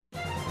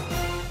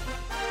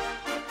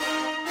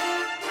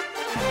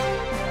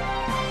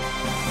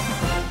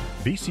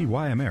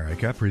VCY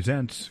America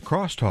presents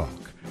Crosstalk,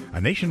 a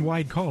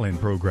nationwide call-in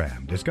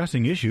program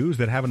discussing issues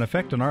that have an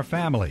effect on our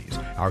families,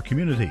 our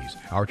communities,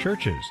 our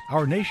churches,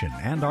 our nation,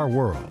 and our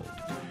world.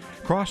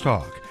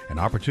 Crosstalk, an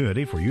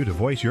opportunity for you to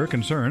voice your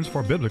concerns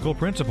for biblical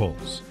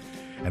principles.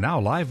 And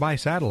now live by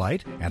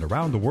satellite and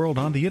around the world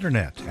on the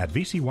internet at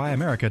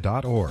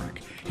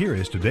vcyamerica.org. Here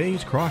is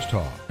today's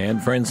Crosstalk.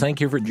 And friends,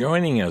 thank you for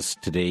joining us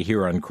today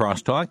here on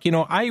Crosstalk. You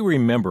know, I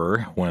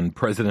remember when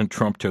President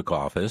Trump took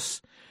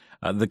office,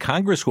 the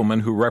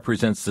congresswoman who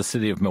represents the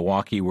city of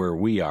Milwaukee, where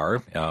we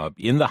are,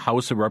 in the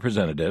House of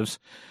Representatives,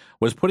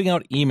 was putting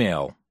out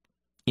email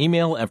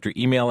after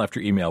email after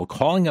email,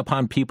 calling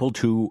upon people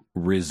to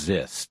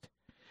resist.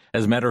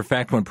 As a matter of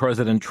fact, when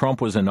President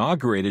Trump was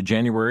inaugurated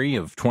January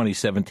of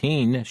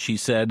 2017, she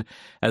said,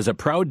 "As a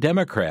proud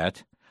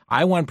Democrat,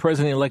 I want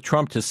President-elect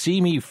Trump to see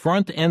me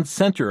front and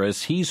center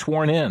as he's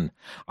sworn in.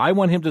 I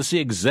want him to see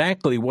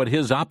exactly what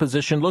his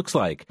opposition looks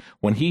like.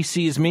 When he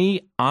sees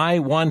me, I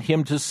want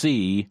him to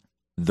see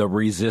the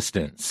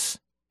resistance."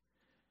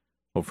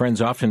 Well,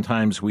 friends,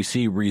 oftentimes we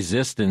see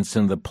resistance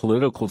in the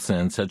political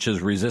sense, such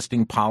as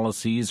resisting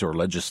policies or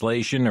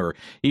legislation, or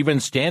even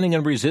standing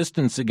in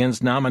resistance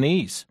against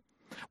nominees.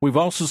 We've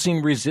also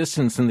seen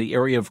resistance in the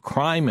area of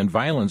crime and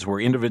violence, where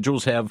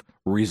individuals have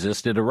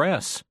resisted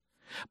arrests.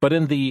 But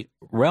in the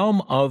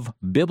realm of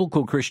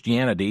biblical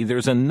Christianity,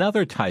 there's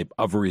another type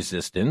of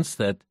resistance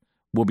that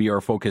will be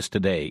our focus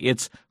today.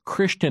 It's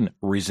Christian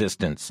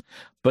resistance,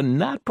 but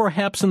not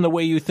perhaps in the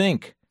way you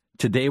think.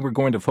 Today we're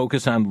going to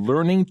focus on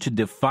learning to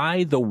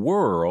defy the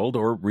world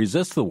or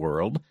resist the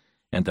world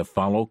and to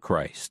follow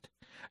Christ.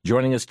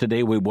 Joining us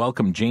today, we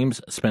welcome James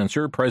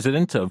Spencer,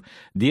 president of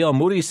D.L.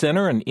 Moody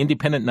Center, an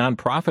independent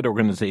nonprofit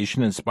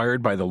organization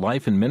inspired by the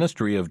life and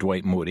ministry of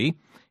Dwight Moody.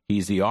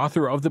 He's the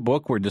author of the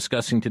book we're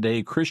discussing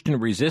today, Christian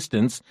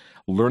Resistance,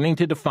 Learning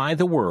to Defy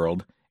the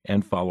World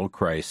and Follow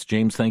Christ.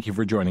 James, thank you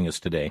for joining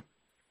us today.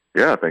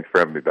 Yeah, thanks for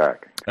having me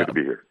back. It's good to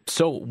be here.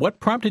 So what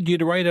prompted you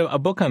to write a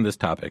book on this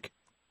topic?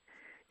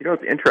 You know,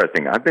 it's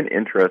interesting. I've been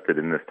interested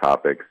in this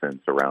topic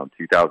since around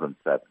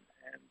 2007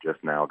 and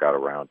just now got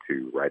around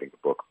to writing a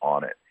book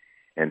on it.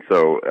 And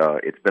so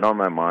it's been on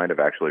my mind. I've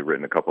actually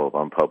written a couple of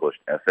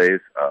unpublished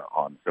essays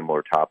on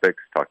similar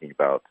topics, talking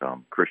about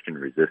Christian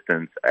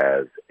resistance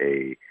as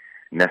a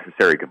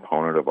necessary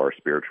component of our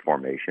spiritual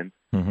formation,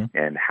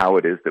 and how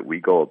it is that we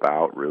go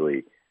about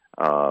really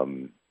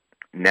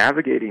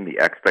navigating the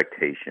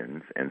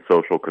expectations and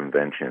social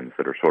conventions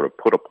that are sort of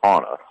put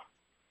upon us,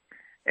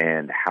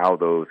 and how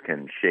those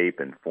can shape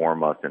and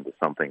form us into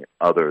something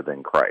other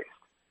than Christ.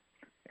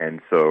 And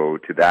so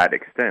to that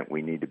extent,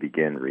 we need to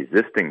begin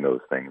resisting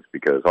those things,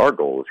 because our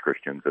goal as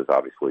Christians is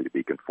obviously to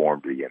be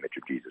conformed to the image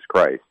of Jesus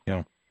Christ.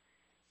 Yeah.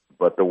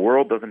 But the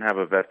world doesn't have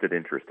a vested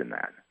interest in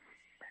that.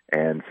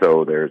 And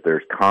so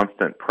there's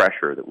constant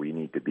pressure that we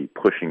need to be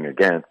pushing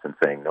against and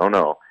saying,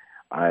 no,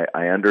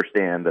 I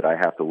understand that I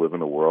have to live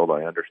in the world.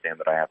 I understand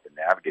that I have to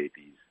navigate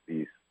these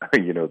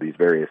these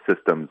various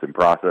systems and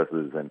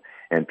processes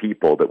and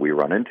people that we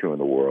run into in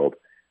the world.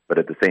 But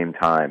at the same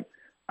time,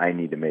 I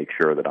need to make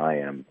sure that I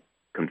am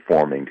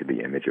conforming to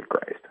the image of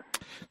Christ.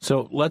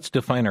 So let's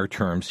define our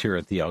terms here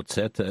at the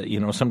outset.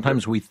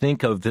 Sometimes we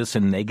think of this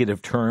in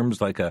negative terms,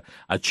 like a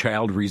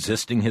child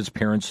resisting his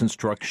parents'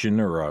 instruction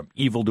or a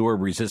evildoer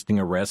resisting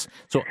arrest.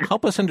 So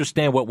help us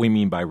understand what we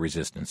mean by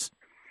resistance.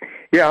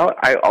 Yeah,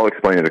 I'll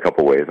explain it a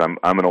couple ways. I'm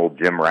an old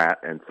gym rat,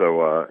 and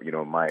so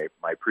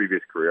my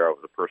previous career, I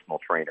was a personal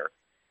trainer,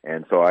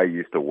 and so I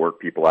used to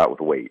work people out with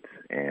weights,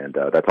 and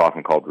that's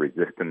often called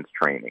resistance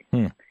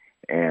training.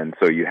 And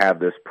so you have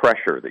this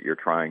pressure that you're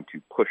trying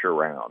to push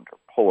around or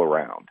pull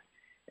around,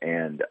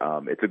 and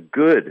it's a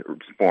good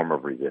form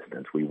of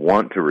resistance. We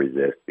want to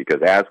resist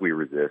because as we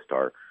resist,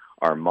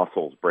 our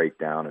muscles break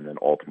down and then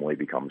ultimately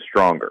become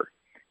stronger.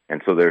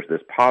 And so there's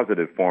this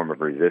positive form of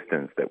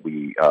resistance that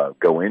we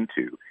go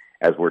into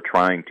as we're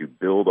trying to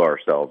build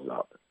ourselves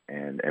up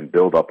and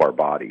build up our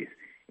bodies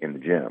in the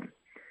gym.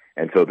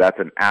 And so that's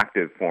an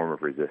active form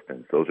of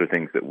resistance. Those are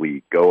things that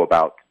we go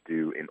about to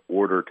do in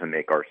order to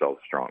make ourselves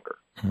stronger.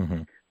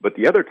 But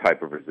the other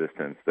type of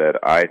resistance that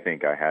I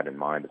think I had in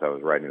mind as I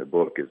was writing the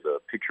book is a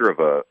picture of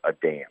a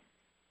dam.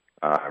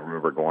 I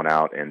remember going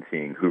out and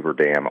seeing Hoover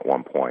Dam at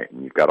one point,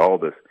 and you've got all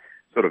this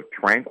sort of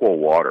tranquil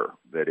water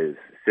that is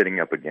sitting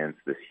up against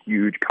this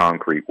huge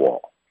concrete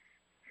wall.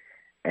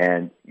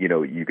 And,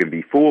 you can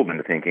be fooled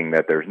into thinking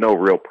that there's no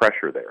real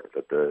pressure there,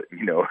 that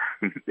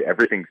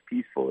everything's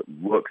peaceful. It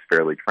looks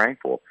fairly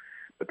tranquil.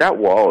 But that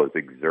wall is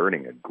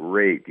exerting a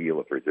great deal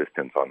of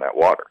resistance on that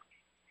water.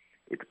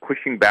 It's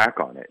pushing back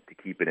on it to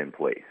keep it in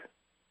place.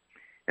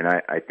 And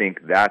I think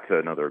that's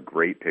another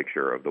great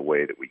picture of the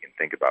way that we can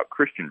think about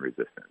Christian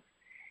resistance.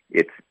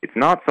 It's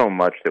not so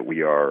much that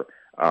we are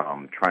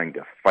trying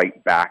to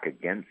fight back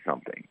against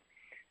something,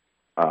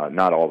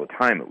 not all the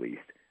time at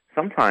least.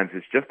 Sometimes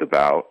it's just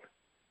about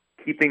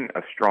keeping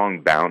a strong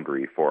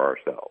boundary for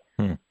ourselves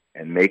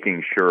and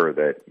making sure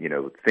that,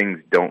 things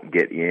don't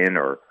get in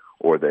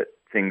or that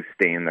things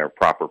stay in their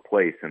proper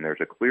place, and there's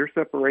a clear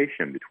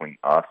separation between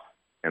us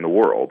and the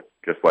world,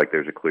 just like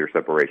there's a clear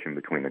separation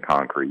between the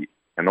concrete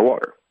and the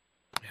water.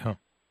 Yeah.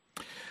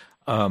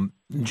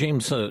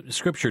 James,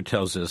 Scripture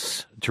tells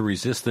us to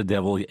resist the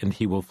devil and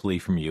he will flee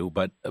from you,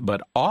 but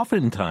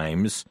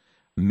oftentimes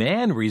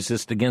man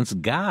resists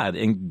against God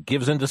and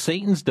gives into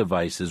Satan's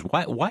devices.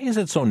 Why is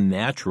it so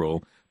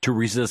natural to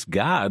resist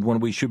God when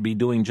we should be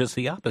doing just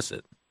the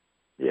opposite?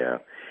 Yeah.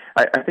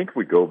 I think if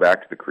we go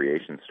back to the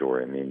creation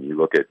story, I mean, you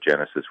look at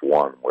Genesis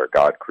 1, where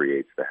God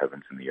creates the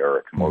heavens and the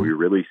earth, and what we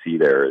really see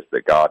there is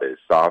that God is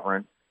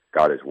sovereign,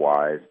 God is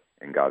wise,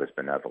 and God is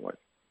benevolent.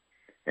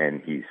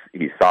 And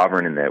he's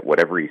sovereign in that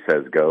whatever he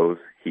says goes.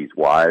 He's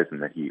wise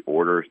in that he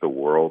orders the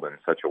world in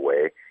such a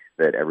way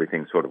that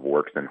everything sort of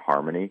works in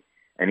harmony.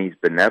 And he's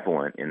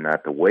benevolent in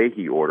that the way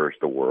he orders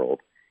the world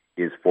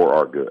is for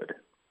our good.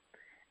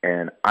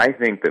 And I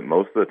think that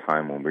most of the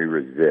time when we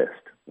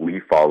resist,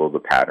 we follow the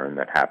pattern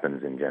that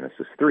happens in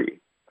Genesis 3,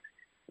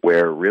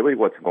 where really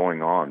what's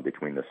going on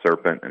between the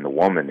serpent and the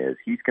woman is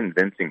he's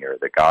convincing her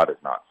that God is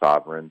not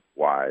sovereign,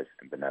 wise,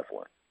 and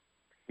benevolent.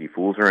 He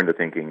fools her into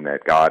thinking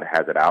that God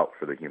has it out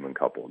for the human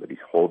couple, that he's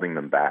holding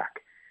them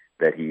back,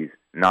 that he's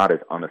not as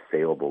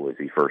unassailable as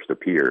he first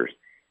appears,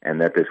 and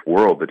that this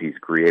world that he's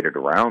created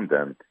around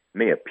them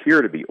may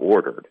appear to be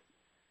ordered,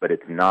 but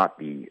it's not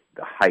the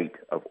height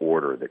of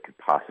order that could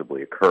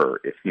possibly occur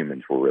if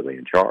humans were really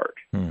in charge.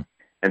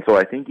 And so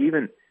I think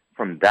even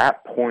from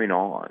that point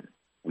on,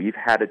 we've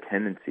had a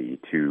tendency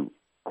to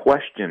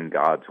question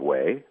God's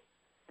way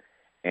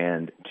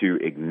and to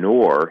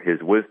ignore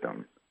his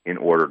wisdom in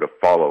order to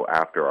follow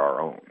after our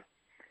own.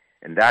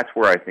 And that's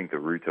where I think the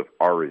roots of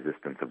our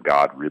resistance of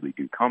God really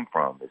do come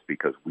from, is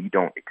because we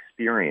don't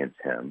experience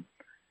him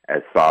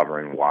as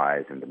sovereign,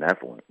 wise, and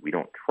benevolent. We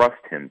don't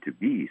trust him to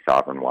be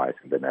sovereign, wise,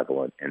 and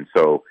benevolent. And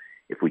so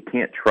if we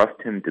can't trust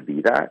him to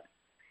be that,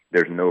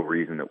 there's no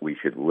reason that we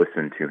should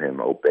listen to him,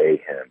 obey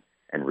him,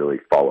 and really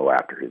follow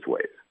after his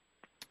ways.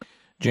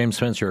 James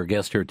Spencer, our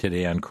guest here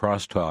today on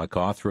Crosstalk,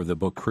 author of the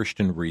book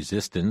Christian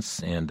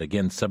Resistance, and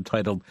again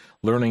subtitled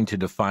Learning to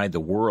Defy the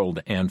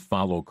World and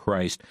Follow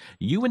Christ.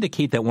 You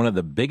indicate that one of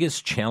the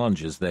biggest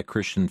challenges that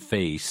Christians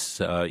face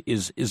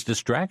is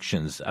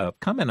distractions.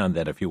 Comment on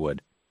that, if you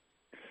would.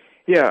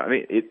 Yeah, I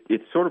mean,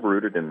 it's sort of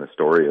rooted in the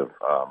story of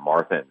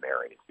Martha and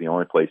Mary. It's the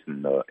only place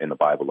in the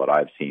Bible that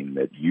I've seen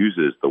that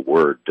uses the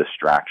word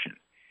distraction.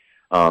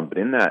 But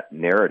in that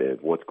narrative,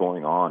 what's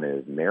going on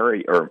is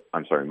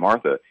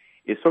Martha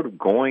is sort of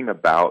going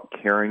about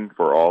caring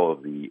for all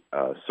of the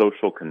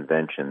social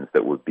conventions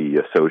that would be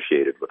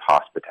associated with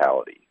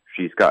hospitality.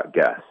 She's got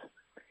guests,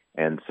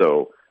 and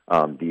so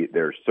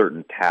there's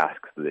certain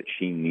tasks that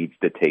she needs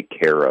to take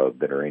care of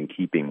that are in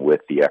keeping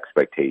with the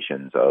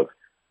expectations of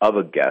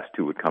a guest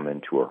who would come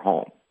into her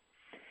home.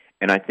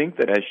 And I think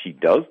that as she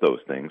does those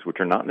things, which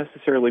are not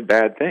necessarily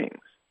bad things,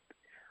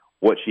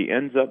 what she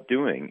ends up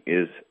doing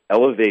is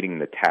elevating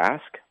the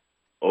task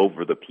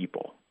over the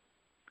people.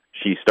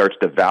 She starts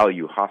to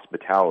value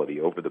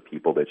hospitality over the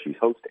people that she's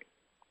hosting.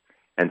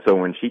 And so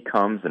when she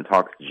comes and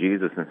talks to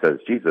Jesus and says,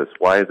 Jesus,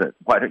 why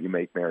don't you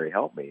make Mary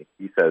help me?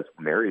 He says,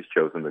 Mary's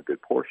chosen the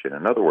good portion.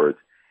 In other words,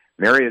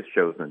 Mary has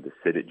chosen to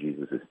sit at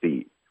Jesus'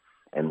 feet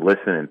and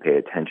listen and pay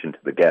attention to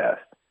the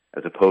guest,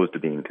 as opposed to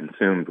being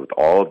consumed with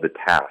all of the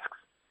tasks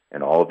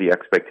and all of the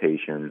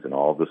expectations and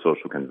all of the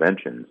social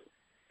conventions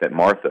that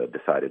Martha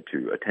decided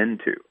to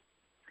attend to.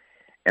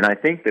 And I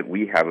think that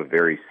we have a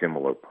very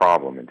similar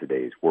problem in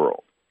today's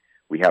world.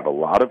 We have a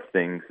lot of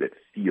things that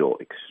feel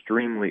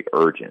extremely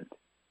urgent,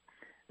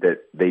 that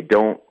they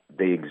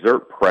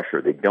exert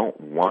pressure. They don't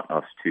want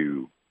us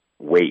to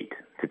wait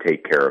to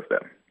take care of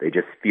them. They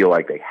just feel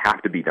like they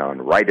have to be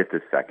done right at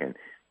this second.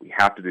 We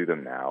have to do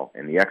them now,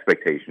 and the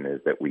expectation is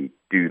that we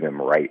do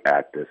them right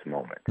at this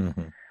moment.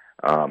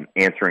 Mm-hmm.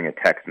 Answering a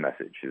text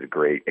message is a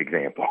great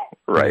example,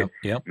 right?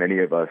 Yep. Many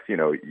of us,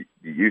 it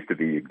used to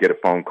be you'd get a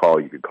phone call,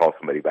 you could call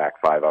somebody back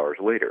 5 hours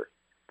later.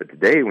 But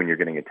today, when you're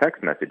getting a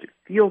text message, it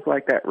feels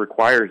like that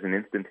requires an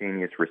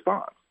instantaneous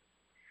response.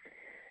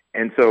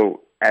 And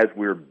so as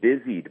we're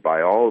busied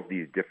by all of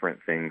these different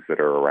things that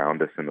are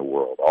around us in the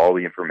world, all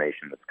the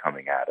information that's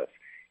coming at us,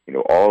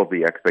 all of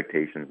the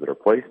expectations that are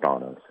placed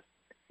on us,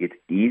 it's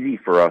easy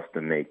for us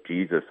to make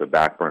Jesus a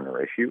back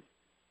burner issue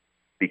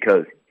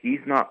because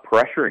he's not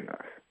pressuring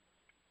us.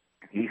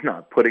 He's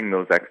not putting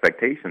those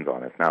expectations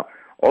on us. Now,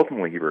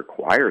 ultimately, he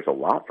requires a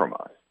lot from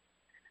us,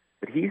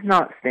 but he's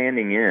not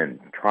standing in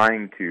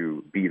trying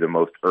to be the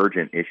most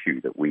urgent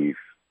issue that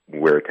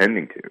we're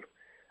attending to.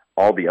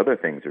 All the other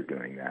things are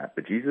doing that,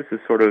 but Jesus is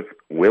sort of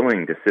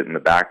willing to sit in the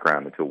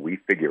background until we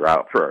figure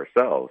out for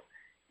ourselves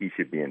he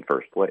should be in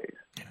first place.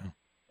 Yeah.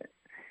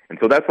 And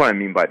so that's what I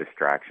mean by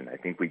distraction. I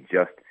think we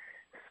just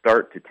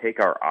start to take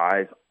our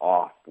eyes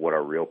off what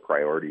our real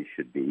priorities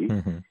should be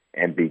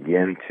and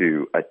begin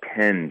to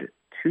attend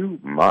too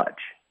much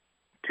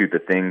to the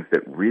things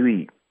that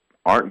really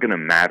aren't going to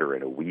matter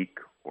in a week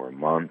or a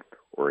month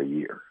or a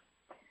year.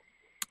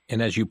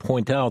 And as you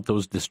point out,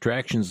 those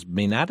distractions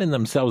may not in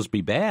themselves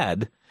be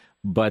bad,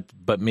 but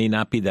may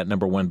not be that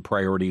number one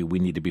priority we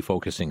need to be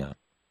focusing on.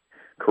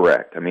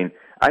 Correct. I mean,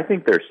 I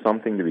think there's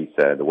something to be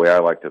said. The way I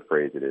like to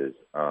phrase it is,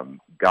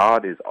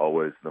 God is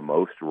always the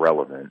most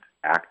relevant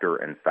actor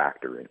and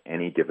factor in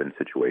any given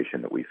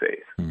situation that we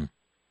face. Mm.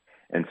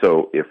 And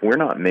so if we're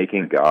not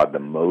making God the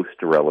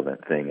most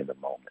relevant thing in the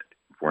moment,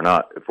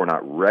 if we're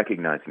not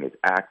recognizing his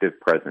active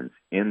presence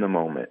in the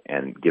moment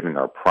and giving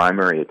our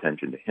primary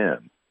attention to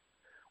him,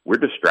 we're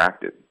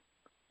distracted.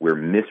 We're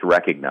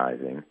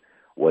misrecognizing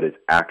what is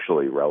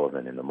actually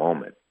relevant in the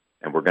moment.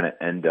 And we're going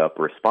to end up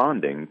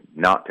responding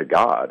not to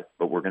God,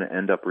 but we're going to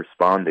end up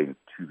responding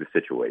to the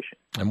situation.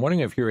 I'm wondering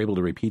if you're able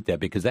to repeat that,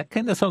 because that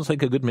kind of sounds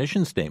like a good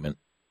mission statement.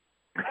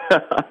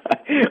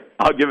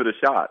 I'll give it a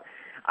shot.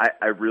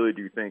 I really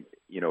do think,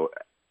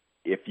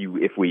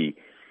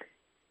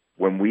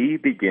 when we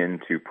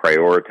begin to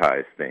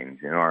prioritize things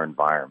in our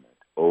environment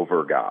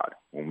over God,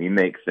 when we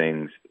make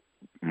things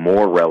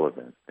more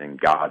relevant than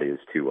God is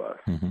to us,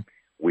 mm-hmm.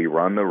 we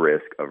run the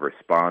risk of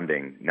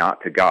responding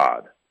not to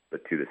God,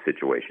 but to the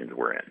situations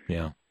we're in.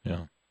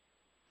 Yeah.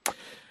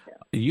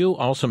 You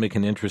also make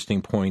an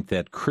interesting point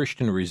that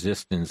Christian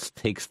resistance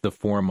takes the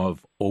form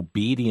of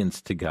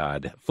obedience to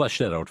God. Flesh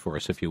that out for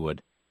us, if you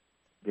would.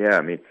 Yeah,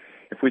 I mean,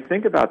 if we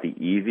think about the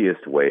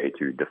easiest way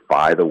to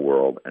defy the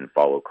world and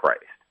follow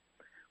Christ,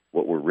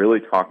 what we're really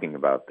talking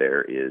about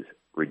there is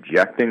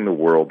rejecting the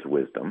world's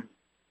wisdom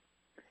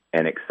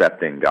and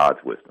accepting God's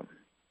wisdom.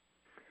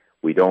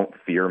 We don't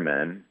fear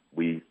men,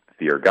 we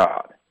fear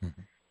God.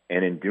 Mm-hmm.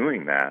 And in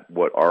doing that,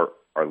 what our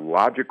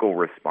logical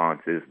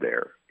response is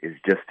there is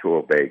just to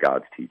obey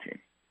God's teaching.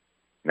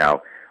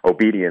 Now,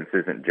 obedience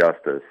isn't just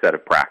a set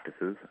of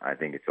practices. I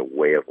think it's a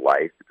way of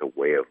life. It's a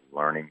way of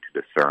learning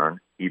to discern.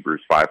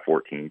 Hebrews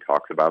 5:14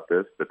 talks about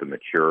this, that the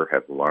mature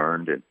have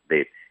learned and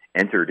they've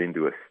entered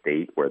into a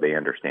state where they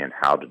understand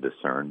how to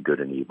discern good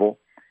and evil.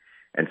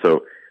 And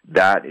so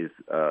that is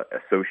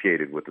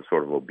associated with the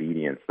sort of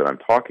obedience that I'm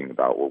talking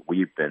about, where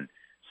we've been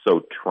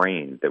so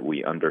trained that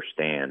we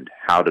understand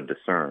how to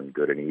discern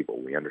good and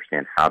evil. We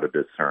understand how to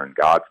discern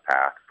God's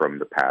path from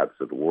the paths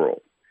of the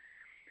world.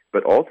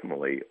 But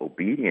ultimately,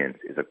 obedience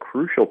is a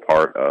crucial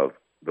part of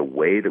the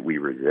way that we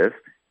resist.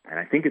 And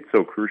I think it's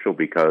so crucial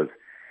because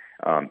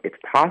it's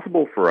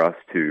possible for us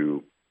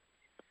to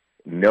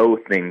know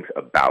things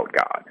about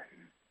God.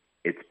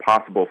 It's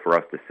possible for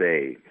us to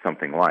say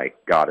something like,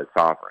 God is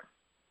sovereign,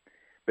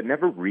 but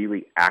never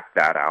really act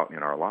that out in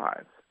our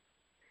lives.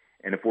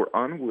 And if we're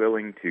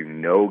unwilling to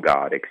know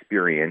God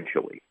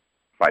experientially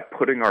by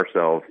putting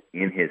ourselves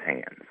in his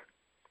hands,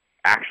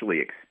 actually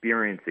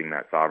experiencing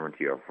that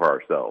sovereignty for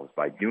ourselves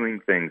by doing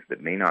things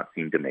that may not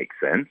seem to make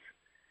sense,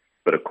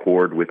 but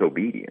accord with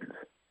obedience,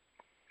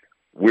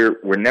 we're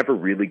never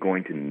really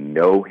going to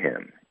know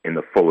him in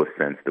the fullest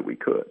sense that we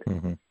could.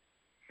 Mm-hmm.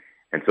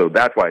 And so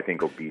that's why I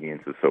think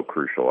obedience is so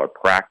crucial. Our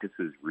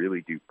practices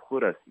really do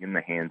put us in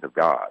the hands of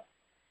God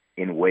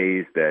in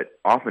ways that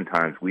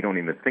oftentimes we don't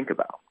even think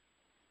about.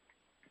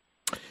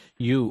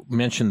 You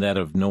mentioned that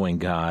of knowing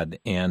God,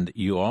 and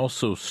you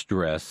also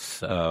stress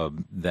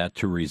that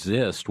to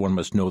resist, one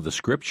must know the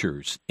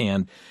Scriptures.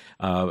 And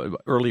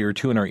earlier,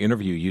 too, in our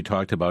interview, you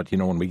talked about,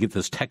 when we get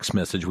this text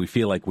message, we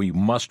feel like we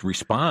must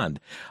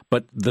respond.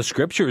 But the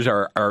Scriptures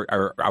are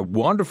a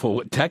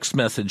wonderful text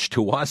message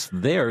to us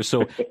there.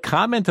 So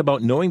comment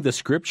about knowing the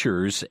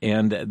Scriptures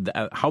and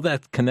how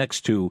that connects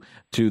to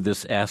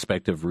this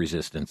aspect of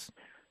resistance.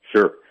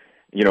 Sure.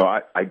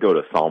 I go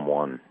to Psalm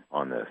 1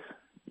 on this.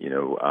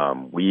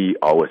 We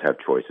always have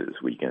choices.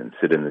 We can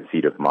sit in the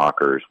seat of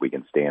mockers, we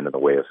can stand in the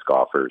way of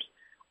scoffers,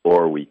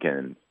 or we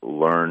can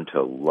learn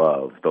to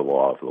love the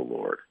law of the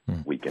Lord.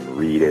 We can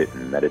read it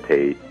and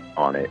meditate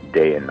on it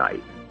day and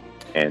night.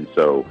 And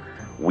so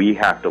we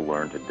have to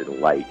learn to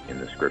delight in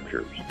the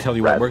Scriptures. Tell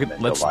you what,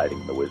 let's delighting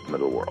in the wisdom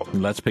of the world.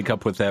 Let's pick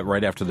up with that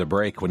right after the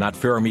break. Well, not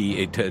fair of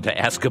me to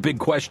ask a big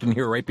question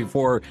here right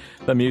before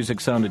the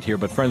music sounded here,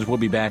 but friends, we'll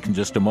be back in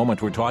just a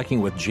moment. We're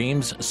talking with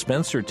James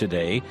Spencer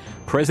today,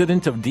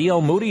 president of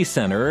D.L. Moody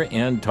Center,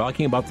 and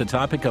talking about the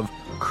topic of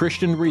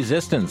Christian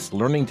resistance,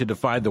 learning to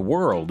defy the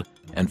world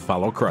and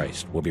follow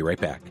Christ. We'll be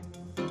right back.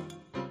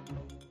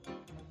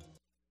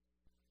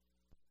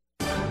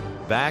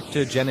 Back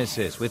to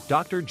Genesis with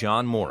Dr.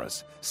 John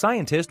Morris,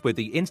 scientist with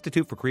the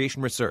Institute for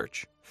Creation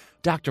Research.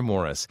 Dr.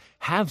 Morris,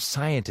 have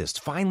scientists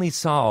finally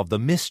solved the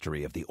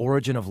mystery of the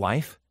origin of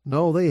life?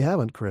 No, they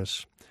haven't,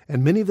 Chris.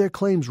 And many of their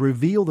claims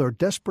reveal their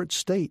desperate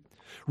state.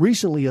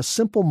 Recently, a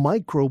simple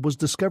microbe was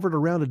discovered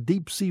around a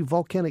deep-sea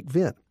volcanic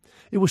vent.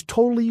 It was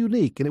totally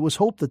unique, and it was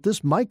hoped that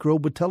this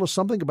microbe would tell us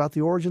something about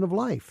the origin of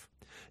life.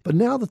 But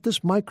now that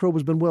this microbe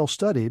has been well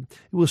studied,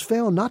 it was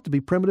found not to be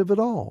primitive at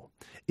all.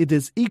 It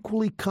is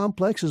equally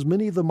complex as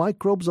many of the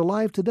microbes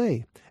alive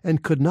today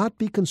and could not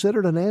be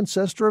considered an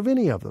ancestor of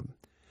any of them.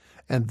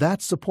 And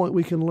that's the point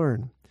we can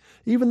learn.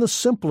 Even the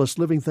simplest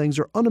living things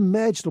are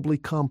unimaginably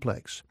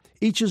complex.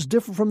 Each is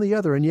different from the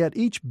other, and yet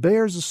each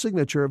bears the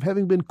signature of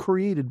having been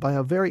created by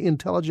a very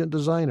intelligent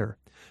designer.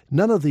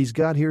 None of these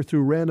got here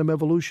through random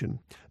evolution.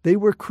 They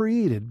were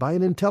created by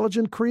an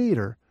intelligent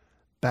creator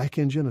back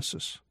in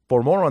Genesis.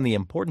 For more on the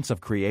importance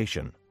of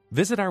creation,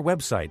 visit our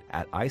website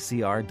at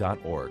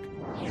icr.org.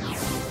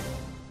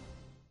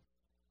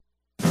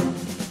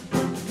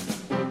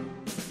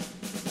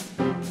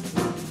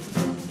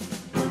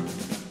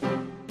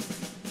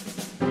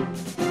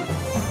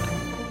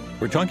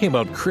 We're talking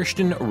about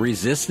Christian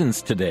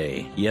resistance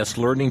today. Yes,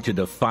 learning to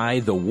defy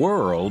the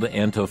world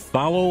and to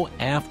follow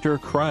after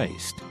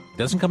Christ.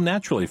 Doesn't come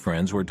naturally,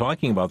 friends. We're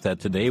talking about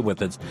that today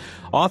with its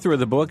author of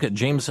the book,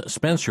 James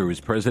Spencer, who's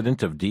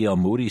president of D.L.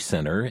 Moody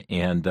Center.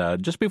 And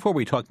just before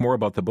we talk more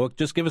about the book,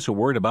 just give us a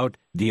word about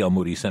D.L.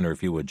 Moody Center,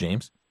 if you would,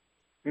 James.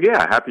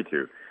 Yeah, happy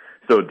to.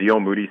 So D.L.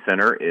 Moody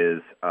Center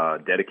is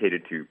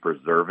dedicated to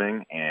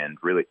preserving and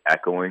really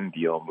echoing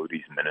D.L.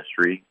 Moody's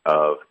ministry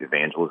of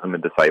evangelism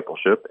and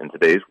discipleship in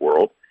today's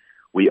world.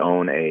 We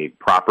own a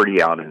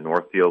property out in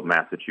Northfield,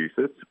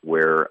 Massachusetts,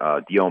 where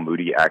D.L.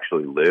 Moody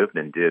actually lived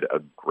and did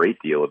a great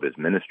deal of his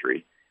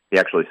ministry. He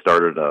actually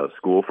started a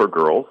school for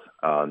girls,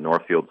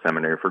 Northfield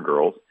Seminary for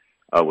Girls,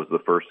 was the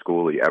first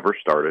school he ever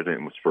started,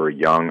 and it was for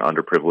young,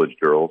 underprivileged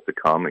girls to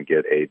come and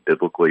get a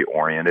biblically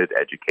oriented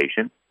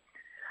education.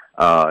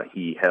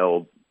 He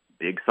held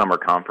big summer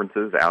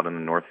conferences out in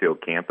the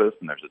Northfield campus,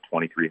 and there's a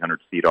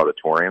 2,300-seat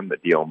auditorium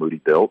that D.L. Moody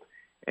built.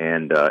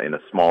 And in a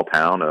small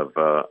town of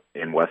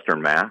in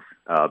Western Mass,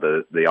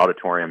 the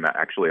auditorium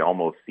actually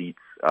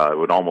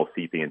would almost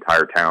seat the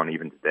entire town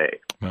even today.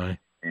 Right.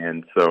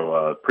 And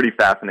so pretty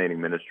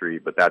fascinating ministry,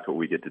 but that's what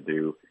we get to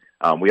do.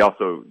 We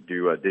also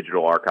do a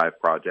digital archive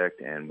project,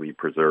 and we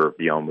preserve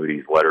D.L.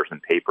 Moody's letters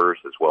and papers,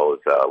 as well as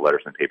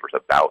letters and papers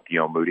about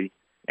D.L. Moody.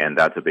 And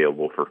that's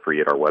available for free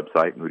at our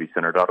website,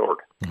 moodycenter.org.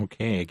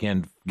 Okay,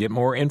 again, get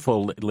more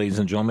info, ladies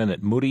and gentlemen,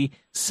 at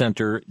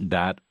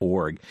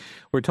moodycenter.org.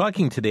 We're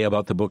talking today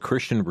about the book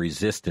Christian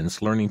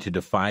Resistance, Learning to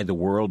Defy the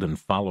World and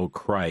Follow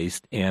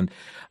Christ. And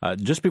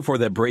just before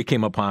that break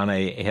came upon,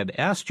 I had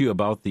asked you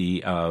about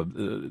the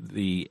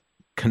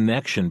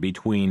connection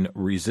between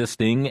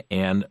resisting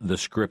and the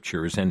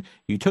Scriptures. And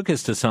you took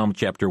us to Psalm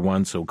chapter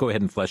 1, so go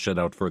ahead and flesh that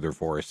out further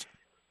for us.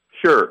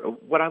 Sure.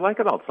 What I like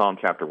about Psalm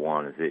chapter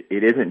 1 is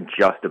it isn't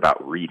just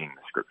about reading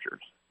the Scriptures.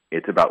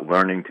 It's about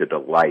learning to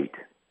delight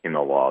in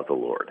the law of the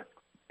Lord.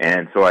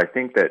 And so I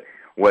think that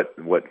what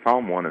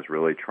Psalm 1 is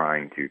really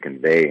trying to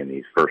convey in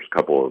these first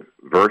couple of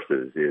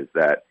verses is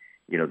that,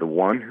 the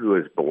one who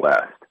is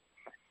blessed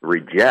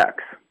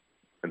rejects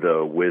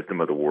the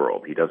wisdom of the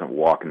world. He doesn't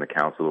walk in the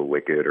counsel of the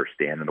wicked or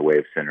stand in the way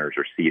of sinners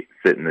or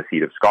sit in the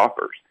seat of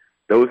scoffers.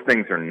 Those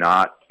things are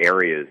not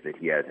areas that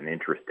he has an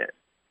interest in.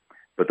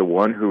 But the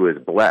one who is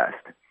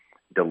blessed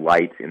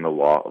delights in the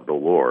law of the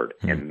Lord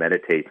and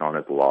meditates on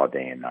his law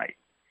day and night.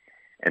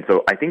 And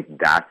so I think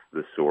that's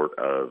the sort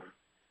of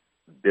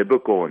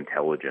biblical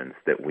intelligence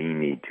that we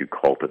need to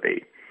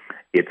cultivate.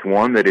 It's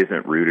one that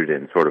isn't rooted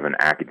in sort of an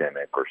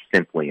academic or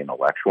simply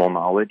intellectual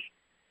knowledge.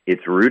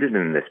 It's rooted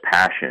in this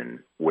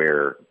passion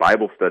where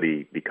Bible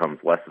study becomes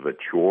less of a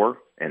chore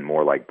and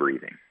more like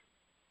breathing.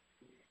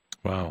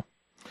 Wow.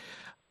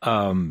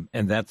 And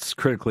that's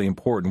critically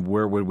important.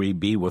 Where would we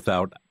be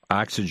without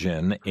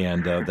oxygen?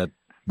 And that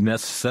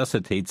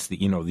necessitates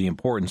the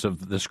importance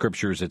of the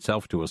Scriptures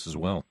itself to us as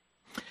well.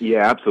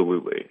 Yeah,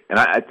 absolutely. And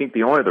I think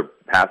the only other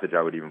passage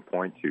I would even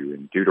point to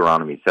in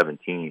Deuteronomy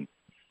 17,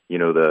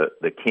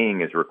 the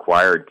king is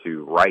required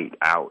to write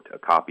out a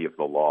copy of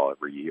the law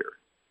every year.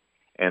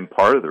 And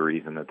part of the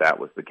reason that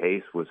was the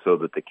case was so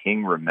that the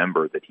king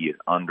remembered that he is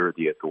under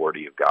the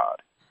authority of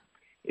God.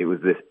 It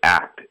was this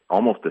act,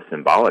 almost a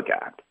symbolic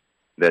act,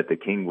 that the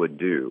king would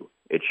do.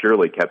 It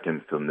surely kept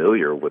him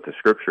familiar with the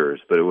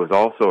Scriptures, but it was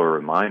also a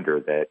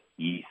reminder that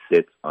he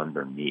sits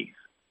underneath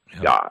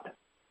God.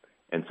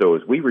 And so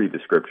as we read the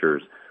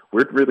Scriptures,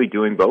 we're really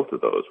doing both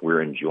of those.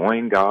 We're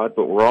enjoying God,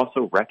 but we're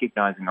also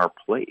recognizing our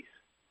place.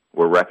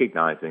 We're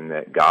recognizing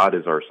that God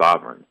is our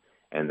sovereign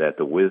and that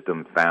the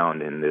wisdom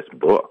found in this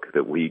book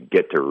that we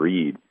get to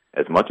read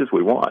as much as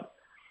we want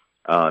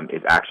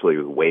is actually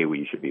the way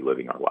we should be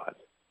living our lives.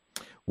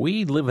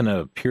 We live in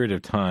a period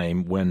of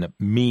time when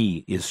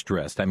me is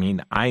stressed. I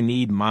mean, I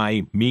need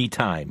my me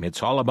time.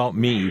 It's all about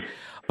me.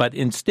 But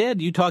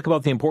instead, you talk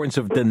about the importance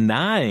of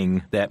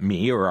denying that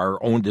me or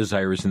our own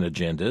desires and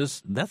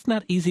agendas. That's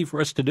not easy for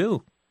us to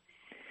do.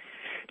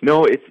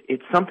 No,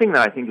 it's something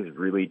that I think is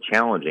really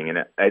challenging,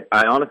 and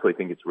I honestly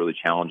think it's really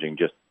challenging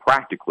just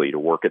practically to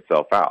work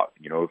itself out.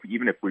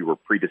 Even if we were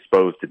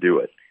predisposed to do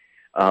it,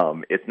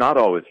 it's not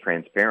always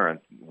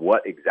transparent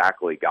what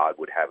exactly God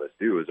would have us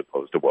do as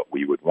opposed to what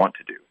we would want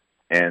to do.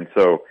 And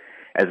so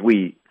as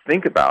we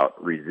think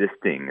about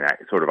resisting that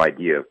sort of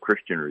idea of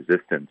Christian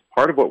resistance,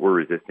 part of what we're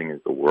resisting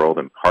is the world,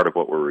 and part of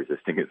what we're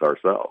resisting is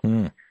ourselves.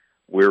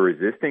 We're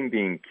resisting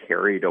being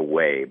carried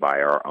away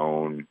by our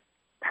own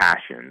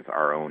passions,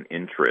 our own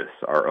interests,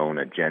 our own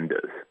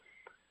agendas.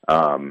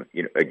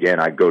 Again,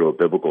 I go to a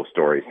biblical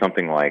story,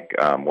 something like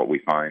what we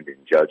find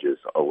in Judges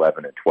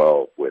 11 and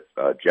 12 with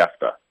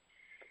Jephthah.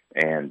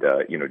 And,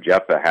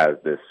 Jephthah has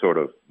this sort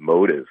of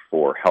motive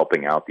for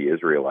helping out the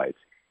Israelites.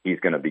 He's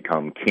going to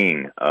become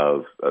king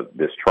of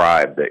this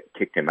tribe that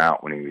kicked him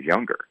out when he was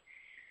younger.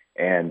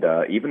 And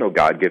even though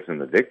God gives him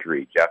the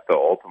victory, Jephthah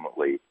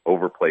ultimately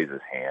overplays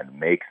his hand,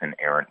 makes an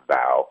errant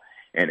vow,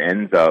 and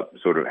ends up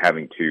sort of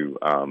having to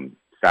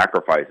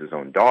sacrifice his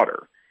own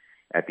daughter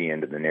at the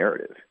end of the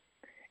narrative.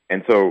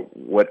 And so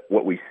what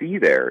we see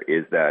there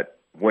is that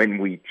when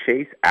we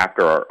chase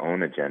after our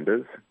own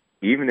agendas,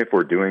 even if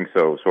we're doing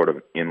so sort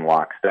of in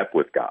lockstep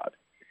with God,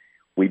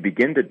 we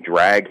begin to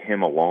drag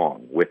him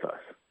along with us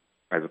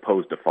as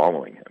opposed to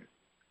following him.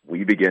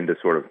 We begin to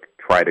sort of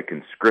try to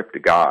conscript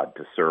God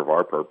to serve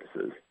our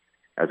purposes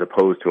as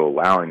opposed to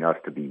allowing us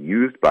to be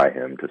used by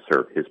him to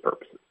serve his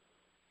purposes.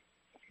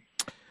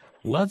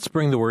 Let's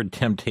bring the word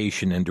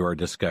temptation into our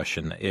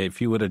discussion.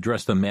 If you would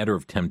address the matter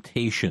of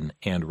temptation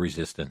and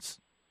resistance.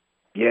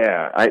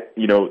 Yeah,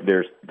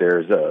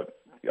 there's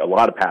a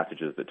lot of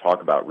passages that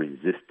talk about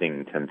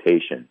resisting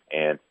temptation.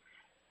 And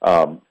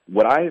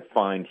what I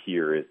find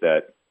here is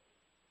that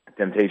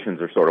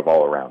temptations are sort of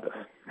all around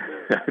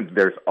us.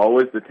 There's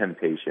always the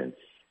temptation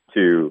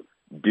to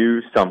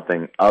do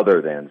something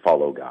other than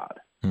follow God.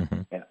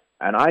 Mm-hmm.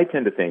 And I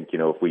tend to think,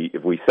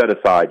 if we set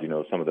aside,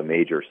 some of the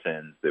major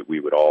sins that we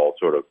would all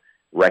sort of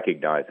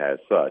recognize as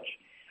such,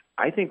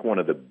 I think one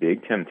of the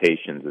big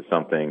temptations is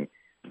something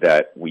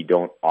that we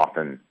don't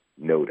often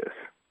notice.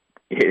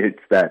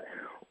 It's that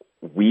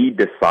we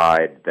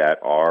decide that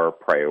our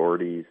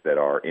priorities, that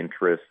our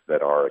interests,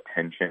 that our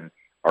attention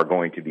are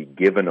going to be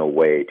given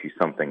away to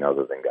something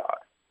other than God.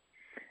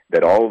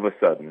 That all of a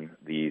sudden,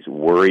 these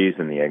worries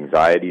and the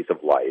anxieties of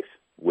life,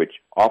 which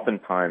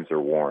oftentimes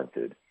are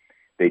warranted,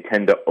 they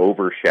tend to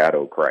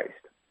overshadow Christ.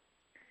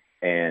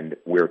 And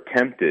we're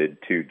tempted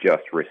to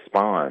just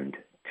respond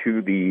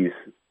to these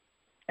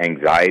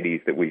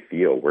anxieties that we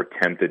feel. We're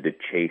tempted to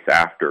chase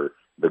after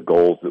the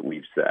goals that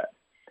we've set,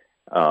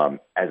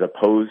 as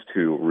opposed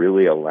to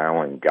really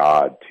allowing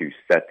God to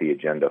set the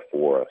agenda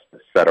for us, to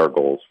set our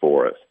goals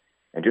for us,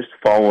 and just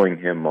following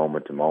him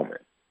moment to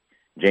moment.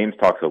 James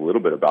talks a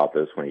little bit about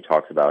this when he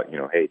talks about,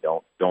 hey,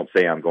 don't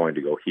say I'm going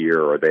to go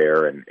here or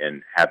there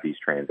and have these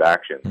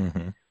transactions,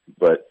 mm-hmm.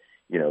 but,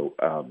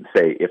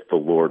 say if the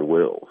Lord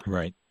wills.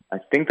 Right. I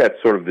think that's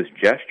sort of this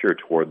gesture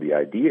toward the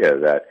idea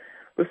that,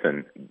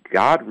 listen,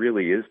 God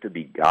really is to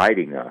be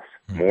guiding us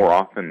mm-hmm. more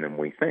often than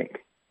we think.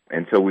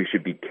 And so we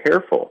should be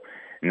careful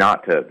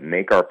not to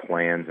make our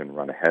plans and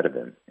run ahead of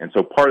him. And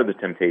so part of the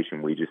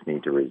temptation we just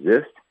need to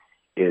resist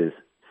is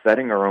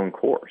setting our own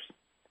course.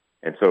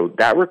 And so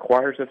that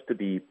requires us to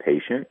be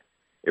patient.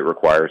 It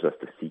requires us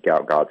to seek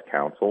out God's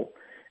counsel,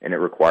 and it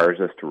requires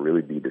us to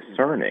really be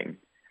discerning.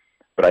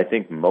 But I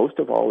think most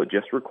of all, it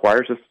just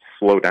requires us to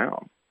slow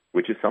down,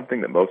 which is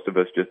something that most of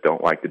us just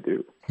don't like to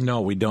do.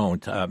 No, we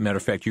don't. Matter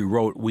of fact, you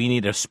wrote, we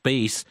need a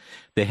space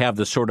to have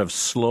the sort of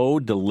slow,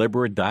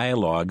 deliberate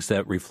dialogues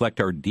that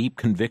reflect our deep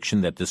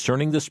conviction that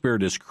discerning the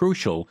Spirit is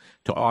crucial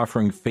to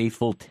offering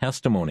faithful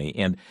testimony.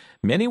 And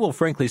many will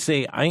frankly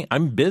say,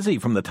 I'm busy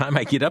from the time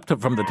I get up to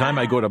from the time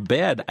I go to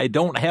bed. I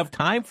don't have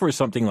time for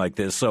something like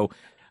this. So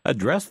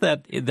address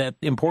that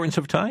importance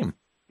of time.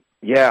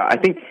 Yeah, I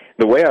think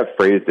the way I've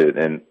phrased it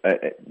and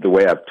the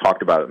way I've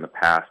talked about it in the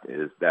past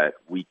is that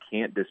we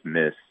can't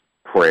dismiss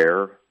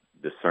prayer,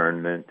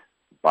 discernment,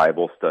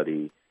 Bible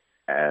study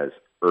as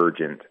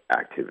urgent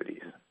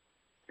activities.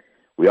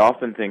 We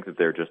often think that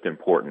they're just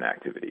important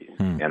activities,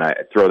 and I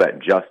throw that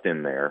just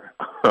in there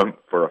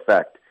for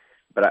effect.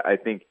 But I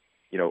think,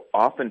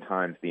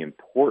 oftentimes the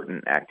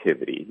important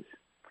activities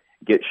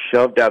get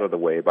shoved out of the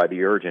way by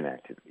the urgent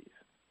activities.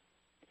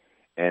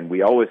 And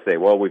we always say,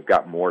 well, we've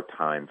got more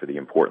time for the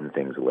important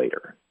things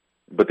later.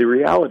 But the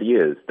reality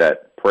is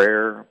that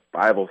prayer,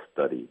 Bible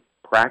study,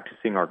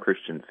 practicing our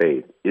Christian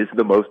faith is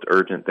the most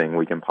urgent thing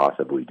we can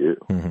possibly do.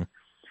 Mm-hmm.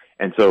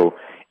 And so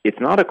it's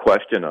not a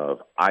question of,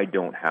 I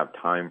don't have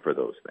time for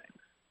those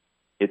things.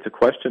 It's a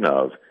question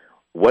of,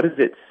 what does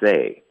it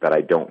say that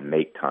I don't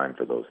make time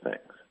for those things?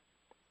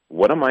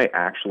 What am I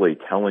actually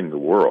telling the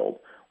world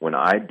when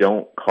I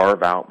don't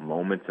carve out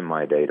moments in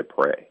my day to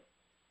pray?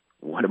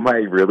 What am I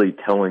really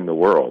telling the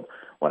world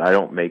when I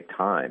don't make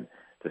time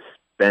to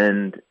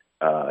spend,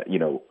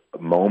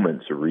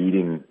 moments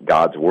reading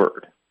God's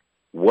Word?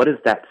 What does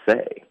that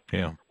say?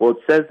 Yeah. Well, it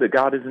says that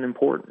God isn't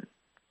important.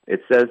 It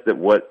says that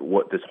what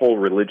this whole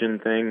religion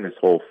thing, this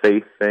whole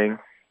faith thing,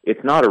 it's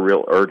not a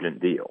real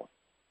urgent deal.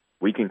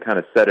 We can kind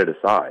of set it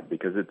aside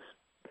because it's,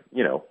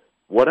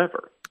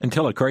 whatever.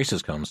 Until a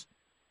crisis comes.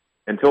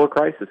 Until a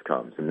crisis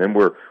comes. And then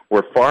we're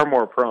far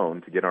more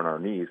prone to get on our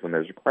knees when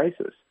there's a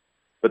crisis.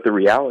 But the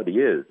reality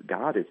is,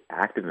 God is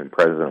active and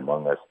present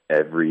among us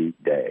every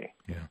day.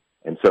 Yeah.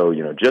 And so,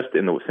 just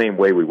in the same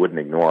way we wouldn't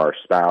ignore our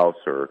spouse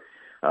or,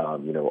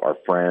 our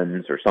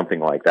friends or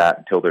something like that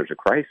until there's a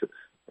crisis,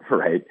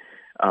 right?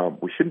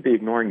 We shouldn't be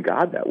ignoring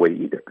God that way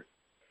either.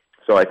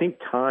 So I think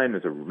time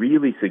is a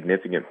really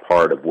significant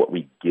part of what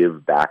we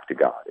give back to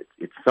God.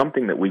 It's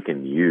something that we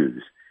can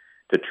use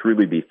to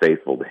truly be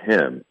faithful to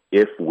Him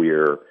if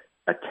we're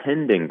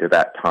attending to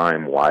that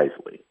time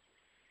wisely.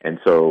 And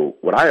so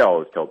what I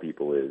always tell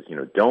people is,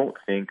 don't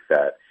think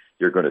that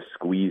you're going to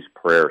squeeze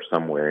prayer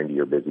somewhere into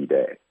your busy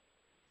day,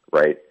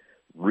 right?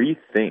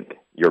 Rethink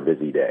your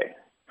busy day.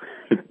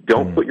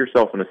 Don't put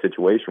yourself in a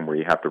situation where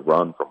you have to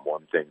run from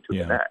one thing to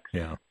the next.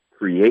 Yeah.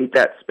 Create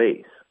that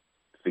space.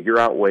 Figure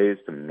out ways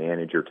to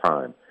manage your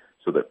time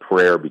so that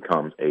prayer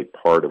becomes a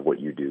part of what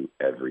you do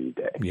every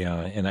day.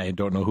 Yeah, and I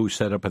don't know who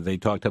said it, but they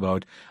talked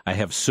about, I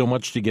have so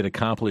much to get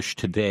accomplished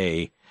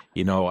today.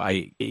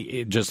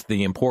 just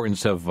the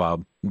importance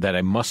of that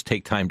I must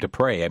take time to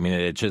pray. I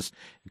mean,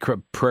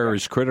 prayer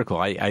is critical.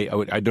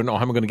 I don't know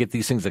how I'm going to get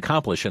these things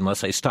accomplished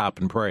unless I stop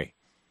and pray.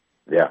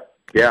 Yeah,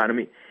 and I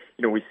mean,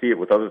 we see it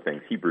with other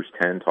things. Hebrews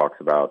 10 talks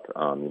about,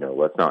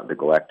 let's not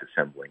neglect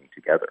assembling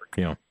together.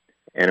 Yeah.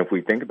 And if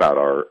we think about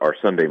our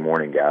Sunday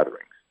morning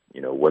gatherings,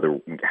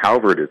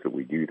 however it is that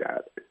we do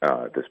that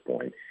at this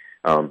point,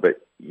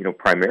 but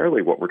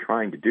primarily what we're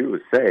trying to do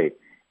is say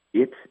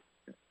it's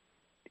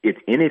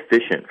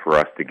inefficient for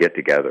us to get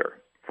together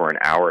for an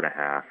hour and a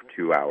half,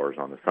 2 hours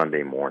on a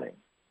Sunday morning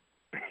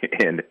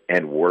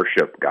and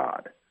worship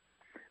God.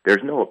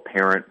 There's no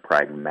apparent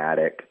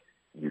pragmatic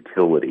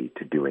utility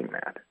to doing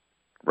that,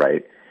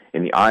 right?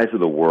 In the eyes of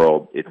the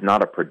world, it's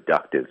not a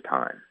productive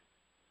time,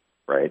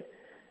 right?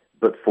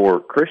 But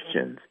for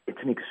Christians, it's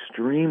an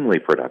extremely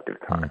productive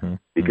time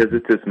because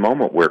it's this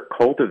moment where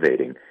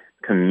cultivating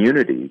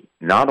community,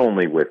 not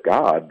only with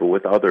God, but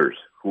with others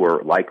who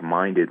are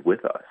like-minded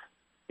with us.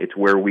 It's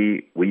where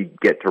we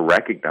get to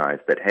recognize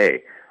that,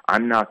 hey,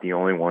 I'm not the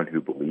only one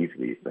who believes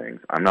these things.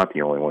 I'm not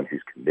the only one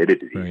who's committed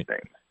to these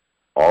things.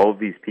 All of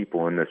these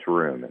people in this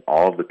room and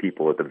all of the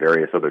people at the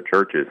various other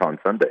churches on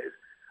Sundays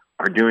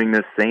are doing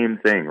the same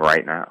thing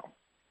right now.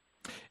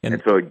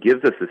 And so it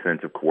gives us a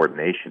sense of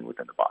coordination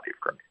within the body of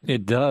Christ.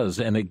 It does.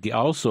 And it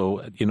also,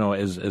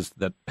 as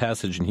that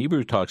passage in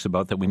Hebrews talks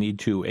about, that we need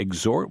to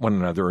exhort one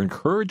another,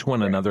 encourage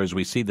one another as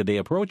we see the day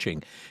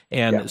approaching.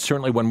 And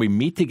certainly when we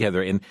meet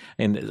together,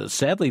 and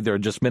sadly, there are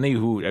just many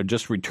who are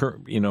just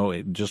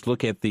just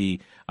look at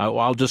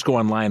I'll just go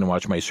online and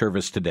watch my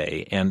service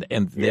today. And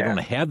they don't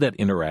have that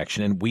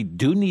interaction. And we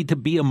do need to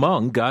be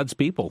among God's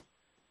people.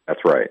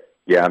 That's right.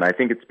 Yeah, and I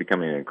think it's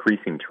becoming an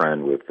increasing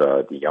trend with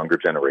the younger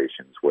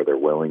generations where they're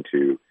willing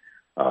to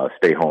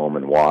stay home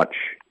and watch,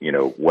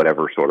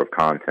 whatever sort of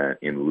content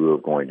in lieu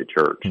of going to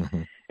church.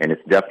 And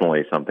it's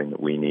definitely something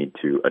that we need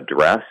to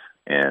address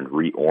and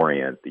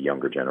reorient the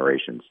younger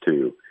generations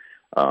to,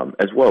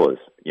 as well as,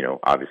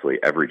 obviously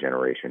every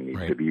generation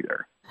needs to be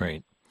there.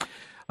 Right.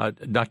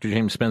 Dr.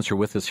 James Spencer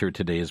with us here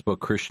today. His book,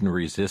 Christian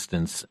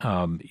Resistance.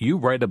 You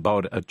write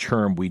about a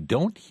term we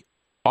don't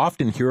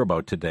often hear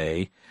about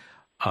today.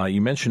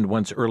 You mentioned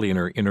once early in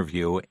our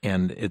interview,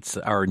 and it's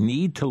our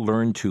need to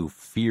learn to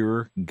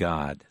fear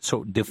God.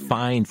 So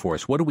define for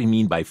us, what do we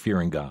mean by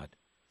fearing God?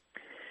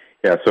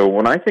 Yeah, so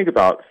when I think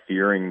about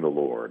fearing the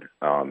Lord,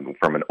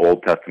 from an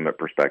Old Testament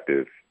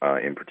perspective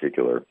in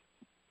particular,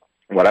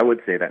 what I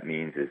would say that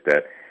means is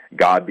that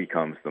God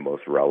becomes the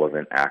most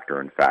relevant actor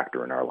and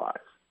factor in our lives.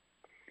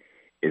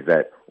 Is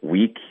that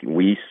we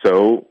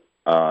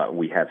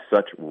have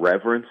such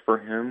reverence for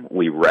him.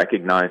 We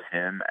recognize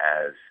him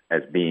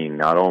as being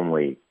not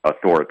only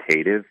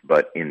authoritative,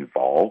 but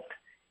involved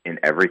in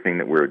everything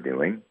that we're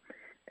doing.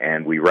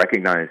 And we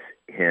recognize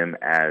him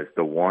as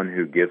the one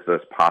who gives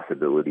us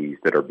possibilities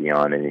that are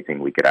beyond anything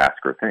we could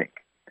ask or think.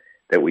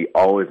 That we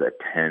always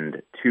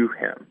attend to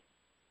him,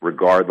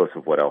 regardless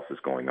of what else is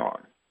going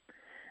on.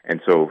 And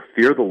so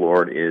fear the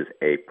Lord is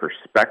a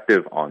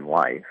perspective on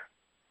life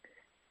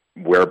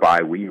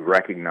whereby we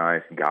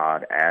recognize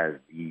God as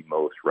the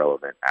most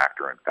relevant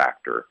actor and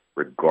factor,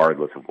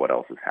 regardless of what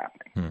else is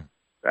happening.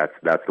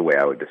 That's the way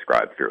I would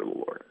describe fear of the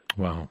Lord.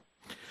 Wow.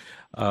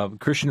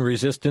 Christian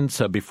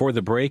Resistance, before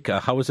the break,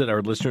 how is it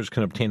our listeners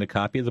can obtain a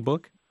copy of the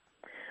book?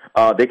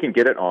 They can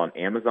get it on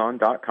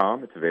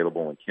Amazon.com. It's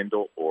available in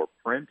Kindle or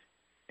print,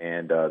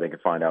 and they can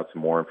find out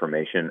some more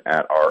information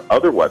at our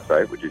other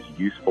website, which is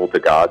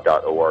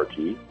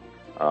usefultogod.org.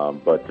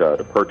 But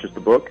to purchase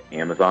the book,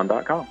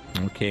 Amazon.com.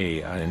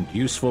 Okay, and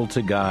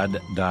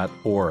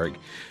usefultogod.org.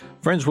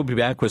 Friends, we'll be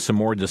back with some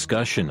more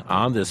discussion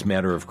on this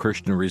matter of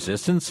Christian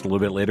resistance. A little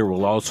bit later,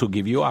 we'll also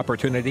give you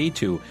opportunity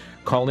to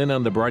call in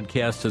on the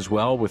broadcast as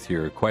well with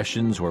your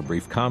questions or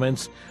brief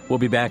comments. We'll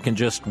be back in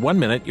just 1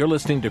 minute. You're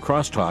listening to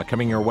Crosstalk,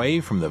 coming your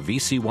way from the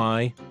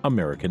VCY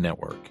American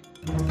Network.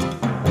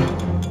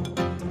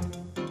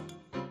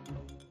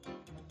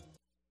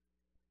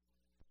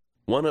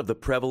 One of the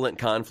prevalent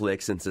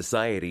conflicts in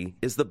society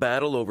is the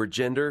battle over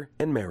gender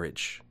and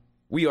marriage.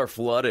 We are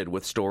flooded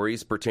with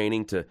stories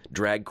pertaining to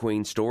drag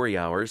queen story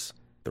hours,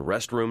 the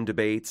restroom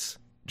debates,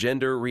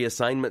 gender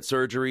reassignment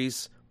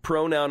surgeries,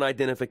 pronoun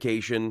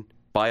identification,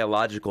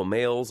 biological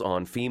males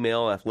on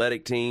female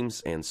athletic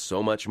teams, and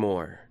so much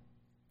more.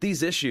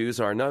 These issues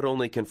are not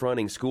only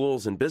confronting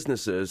schools and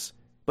businesses,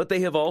 but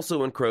they have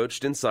also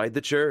encroached inside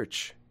the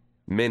church.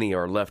 Many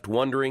are left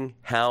wondering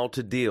how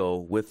to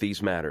deal with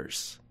these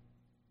matters.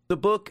 The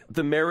book,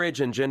 The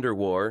Marriage and Gender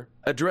War,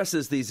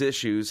 addresses these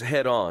issues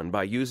head-on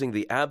by using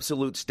the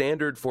absolute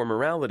standard for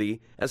morality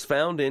as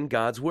found in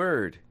God's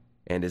Word,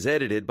 and is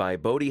edited by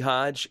Bodie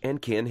Hodge and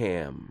Ken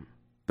Ham.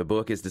 The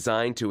book is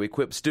designed to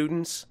equip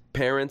students,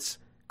 parents,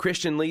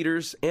 Christian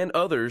leaders, and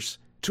others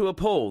to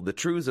uphold the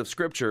truths of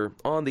Scripture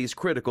on these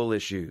critical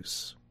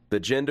issues. The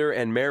Gender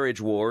and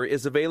Marriage War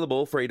is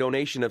available for a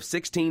donation of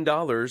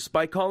 $16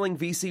 by calling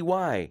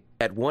VCY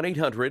at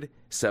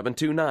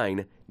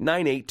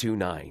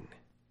 1-800-729-9829.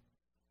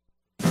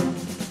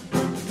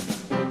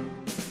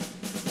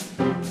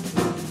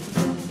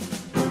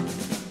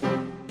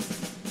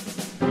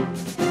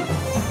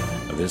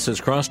 This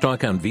is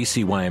Crosstalk on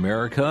VCY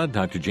America.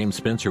 Dr. James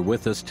Spencer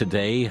with us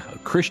today.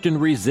 Christian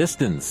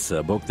Resistance,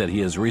 a book that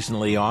he has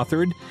recently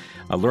authored.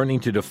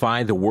 Learning to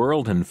Defy the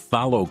World and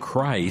Follow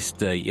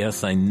Christ.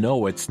 Yes, I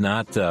know it's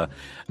not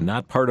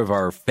part of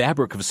our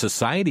fabric of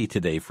society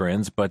today,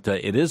 friends, but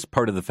it is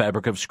part of the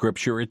fabric of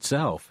Scripture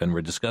itself. And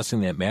we're discussing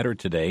that matter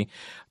today.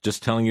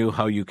 Just telling you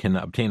how you can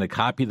obtain a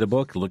copy of the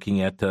book. Looking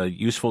at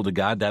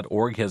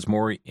usefultogod.org has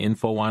more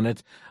info on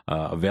it.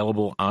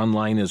 Available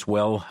online as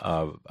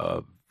well.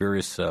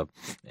 Various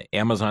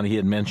Amazon he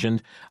had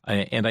mentioned.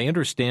 And I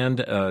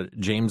understand,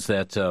 James,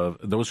 that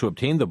those who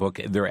obtain the book,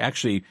 they're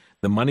actually,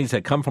 the monies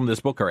that come from this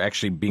book are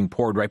actually being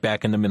poured right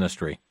back into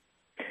ministry.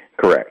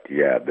 Correct.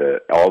 Yeah.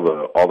 All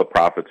the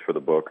profits for the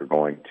book are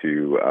going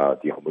to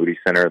the Moody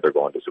Center. They're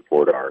going to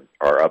support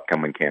our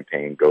upcoming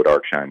campaign, Go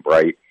Dark, Shine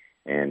Bright,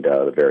 and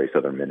the various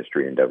other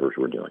ministry endeavors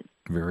we're doing.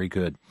 Very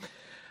good.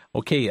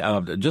 Okay,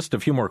 just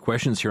a few more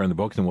questions here on the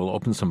book, and we'll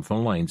open some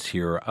phone lines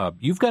here.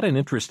 You've got an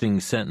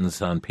interesting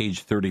sentence on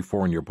page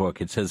 34 in your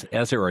book. It says,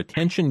 as our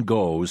attention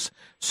goes,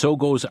 so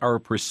goes our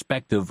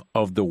perspective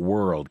of the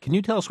world. Can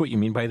you tell us what you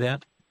mean by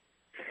that?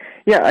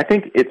 Yeah, I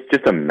think it's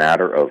just a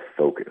matter of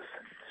focus.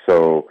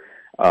 So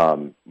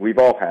we've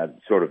all had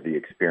sort of the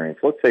experience.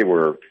 Let's say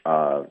we're,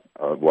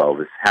 well,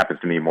 this happens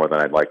to me more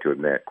than I'd like to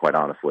admit, quite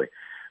honestly.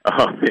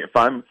 If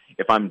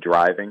I'm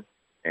driving,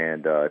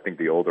 and I think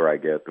the older I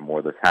get, the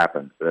more this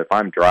happens. But if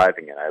I'm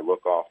driving and I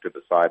look off to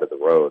the side of the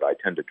road, I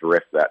tend to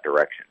drift that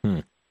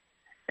direction.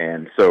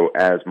 And so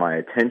as my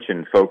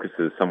attention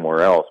focuses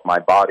somewhere else, my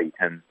body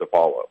tends to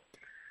follow.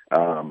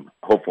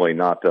 Hopefully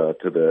not to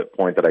the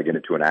point that I get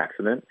into an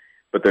accident,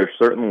 but there's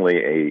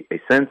certainly a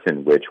sense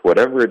in which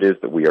whatever it is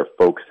that we are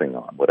focusing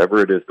on,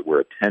 whatever it is that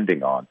we're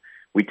attending on,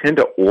 we tend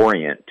to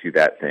orient to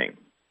that thing.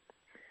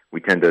 We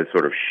tend to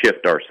sort of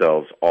shift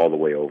ourselves all the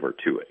way over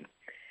to it.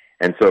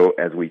 And so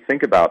as we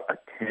think about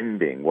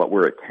attending, what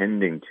we're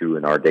attending to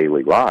in our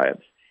daily lives,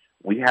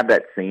 we have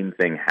that same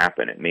thing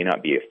happen. It may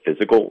not be a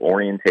physical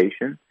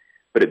orientation,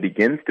 but it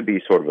begins to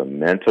be sort of a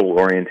mental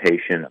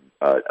orientation,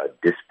 a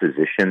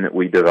disposition that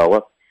we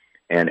develop,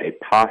 and a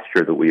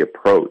posture that we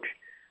approach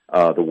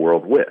the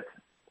world with.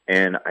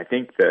 And I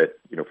think that,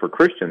 for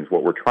Christians,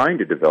 what we're trying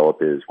to develop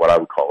is what I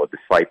would call a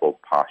discipled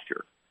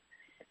posture.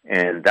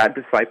 And that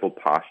discipled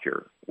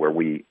posture, where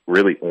we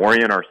really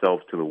orient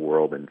ourselves to the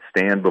world and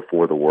stand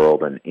before the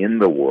world and in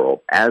the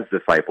world as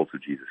disciples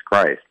of Jesus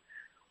Christ,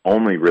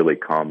 only really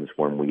comes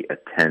when we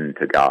attend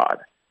to God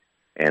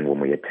and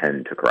when we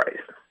attend to Christ.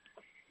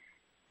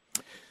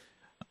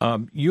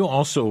 You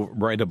also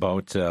write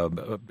about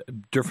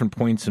different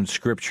points in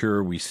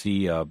Scripture. We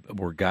see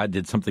where God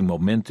did something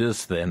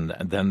momentous. Then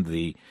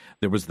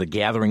there was the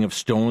gathering of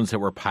stones that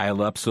were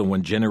piled up. So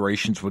when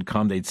generations would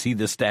come, they'd see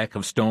this stack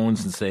of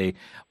stones and say,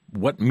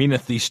 "What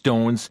meaneth these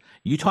stones?"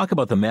 You talk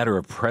about the matter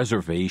of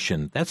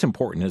preservation. That's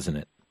important, isn't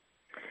it?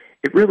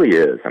 It really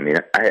is. I mean,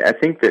 I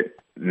think that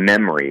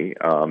memory,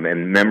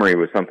 and memory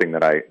was something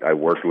that I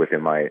worked with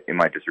in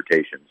my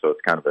dissertation. So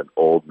it's kind of an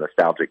old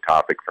nostalgic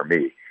topic for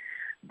me.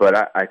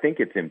 But I think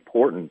it's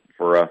important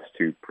for us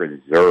to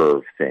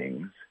preserve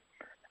things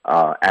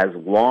as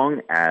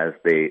long as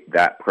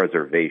that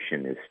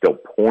preservation is still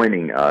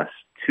pointing us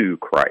to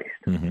Christ.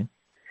 Mm-hmm.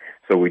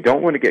 So we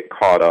don't want to get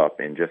caught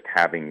up in just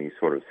having these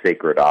sort of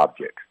sacred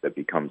objects that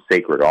become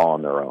sacred all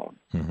on their own.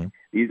 Mm-hmm.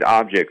 These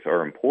objects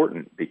are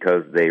important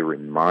because they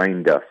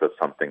remind us of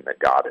something that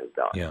God has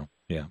done. Yeah,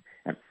 yeah.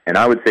 And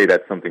I would say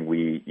that's something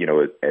we,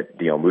 at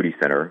D.L. Moody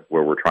Center,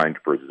 where we're trying to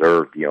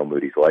preserve D.L.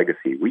 Moody's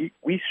legacy,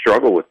 we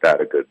struggle with that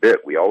a good bit.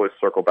 We always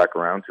circle back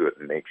around to it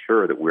and make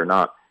sure that we're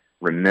not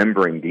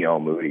remembering D.L.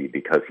 Moody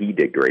because he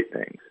did great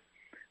things.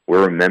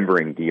 We're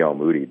remembering D.L.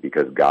 Moody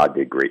because God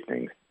did great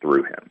things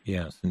through him.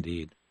 Yes,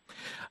 indeed.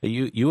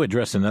 You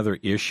address another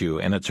issue,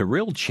 and it's a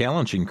real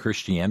challenge in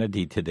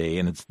Christianity today,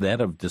 and it's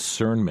that of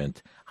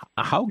discernment.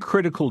 How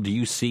critical do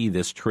you see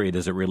this trait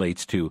as it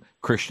relates to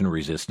Christian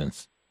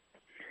resistance?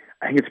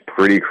 I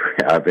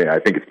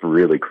think it's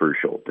really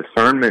crucial.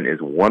 Discernment is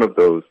one of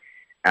those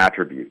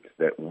attributes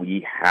that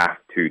we have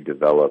to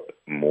develop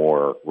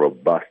more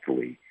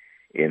robustly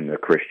in the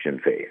Christian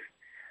faith.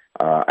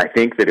 I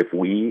think that if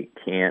we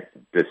can't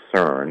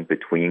discern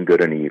between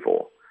good and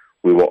evil,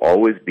 we will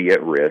always be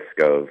at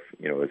risk of,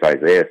 as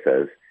Isaiah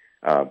says,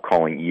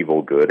 calling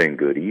evil good and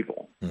good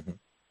evil. Mm-hmm.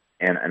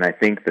 And I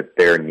think that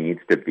there needs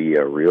to be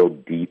a real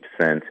deep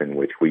sense in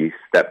which we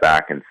step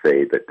back and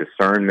say that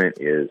discernment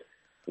is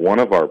one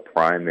of our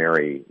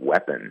primary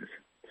weapons,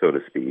 so to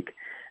speak,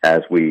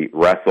 as we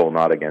wrestle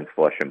not against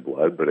flesh and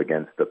blood, but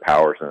against the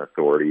powers and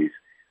authorities,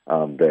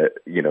 the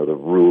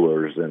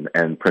rulers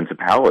and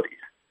principalities.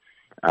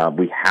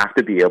 We have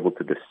to be able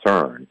to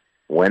discern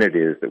when it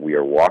is that we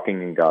are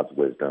walking in God's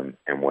wisdom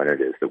and when it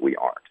is that we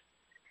aren't.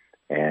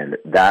 And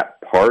that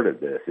part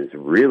of this is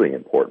really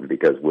important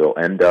because we'll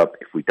end up,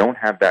 if we don't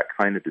have that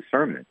kind of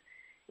discernment,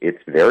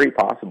 it's very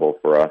possible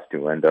for us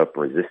to end up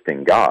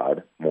resisting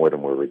God more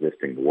than we're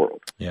resisting the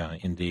world. Yeah,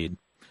 indeed.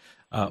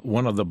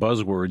 One of the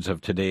buzzwords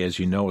of today, as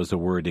you know, is the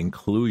word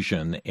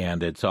inclusion,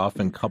 and it's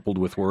often coupled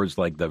with words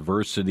like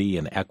diversity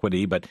and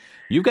equity. But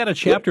you've got a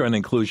chapter on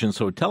inclusion,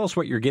 so tell us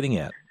what you're getting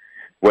at.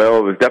 Well,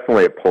 it was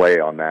definitely a play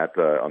on that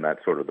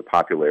sort of the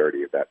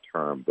popularity of that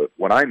term. But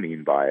what I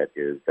mean by it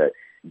is that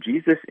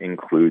Jesus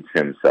includes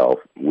himself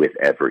with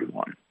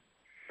everyone.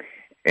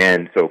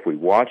 And so if we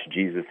watch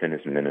Jesus in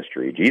his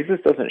ministry, Jesus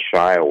doesn't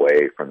shy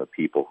away from the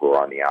people who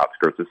are on the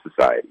outskirts of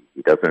society.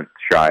 He doesn't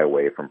shy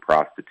away from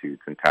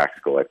prostitutes and tax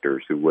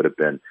collectors who would have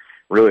been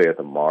really at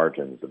the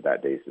margins of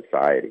that day's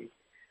society,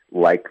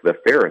 like the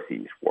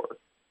Pharisees were.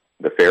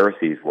 The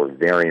Pharisees were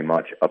very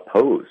much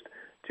opposed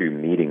to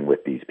meeting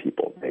with these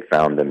people. They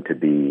found them to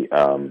be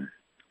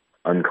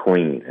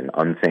unclean and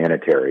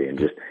unsanitary and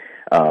just,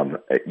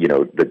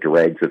 the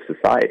dregs of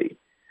society.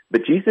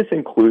 But Jesus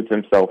includes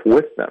himself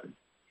with them.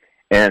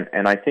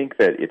 And I think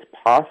that it's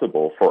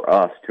possible for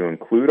us to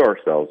include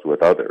ourselves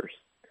with others,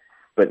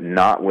 but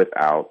not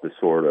without the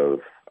sort of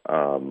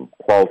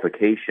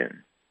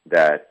qualification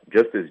that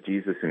just as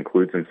Jesus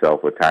includes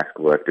himself with tax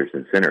collectors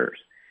and sinners,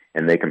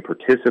 and they can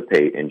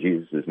participate in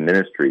Jesus'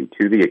 ministry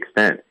to the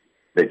extent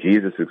that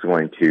Jesus is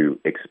going to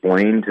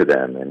explain to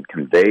them and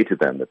convey to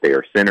them that they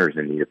are sinners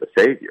in need of a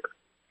Savior,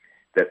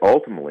 that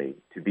ultimately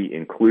to be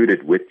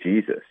included with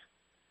Jesus,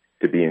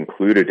 to be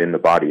included in the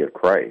body of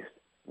Christ,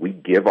 we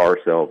give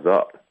ourselves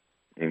up,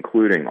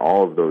 including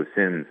all of those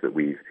sins that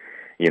we've,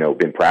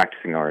 been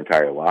practicing our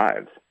entire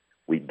lives.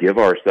 We give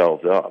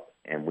ourselves up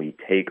and we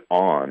take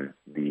on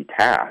the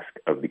task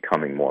of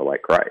becoming more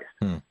like Christ.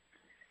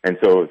 And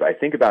so as I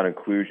think about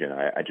inclusion,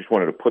 I just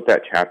wanted to put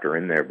that chapter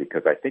in there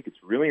because I think it's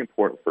really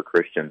important for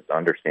Christians to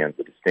understand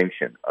the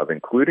distinction of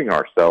including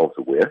ourselves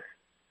with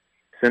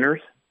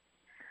sinners,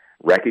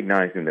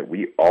 recognizing that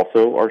we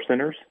also are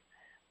sinners,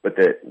 but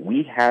that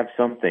we have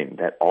something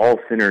that all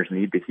sinners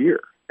need to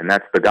hear, and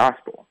that's the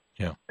gospel.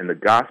 Yeah. And the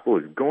gospel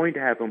is going to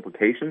have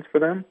implications for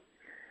them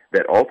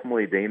that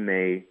ultimately they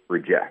may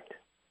reject,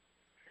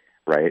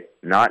 right?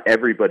 Not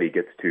everybody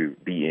gets to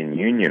be in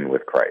union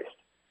with Christ,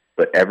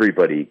 but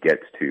everybody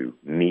gets to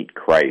meet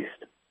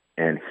Christ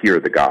and hear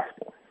the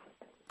gospel.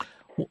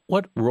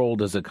 What role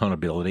does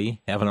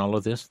accountability have in all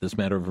of this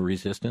matter of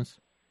resistance?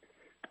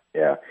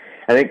 Yeah,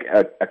 I think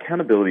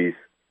accountability is,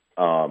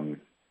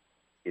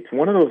 it's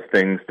one of those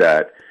things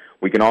that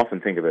we can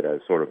often think of it as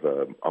sort of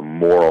a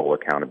moral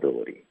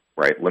accountability,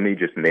 right? Let me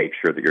just make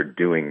sure that you're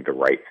doing the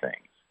right things.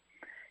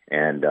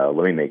 And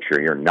let me make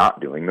sure you're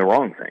not doing the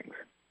wrong things,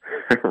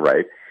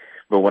 right?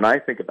 But when I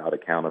think about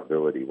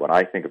accountability, what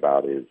I think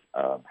about is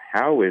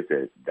how is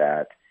it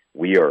that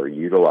we are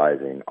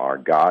utilizing our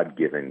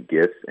God-given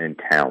gifts and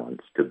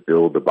talents to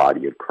build the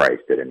body of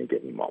Christ at any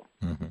given moment.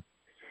 Mm-hmm.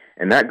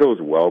 And that goes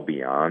well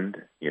beyond,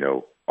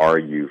 are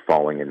you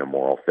falling into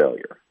moral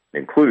failure? It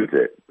includes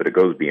it, but it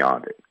goes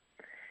beyond it.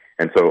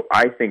 And so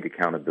I think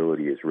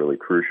accountability is really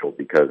crucial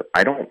because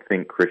I don't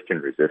think Christian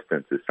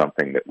resistance is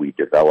something that we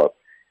develop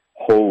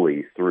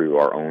wholly through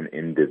our own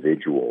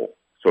individual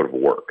sort of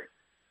work.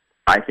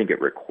 I think it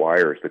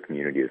requires the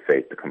community of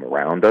faith to come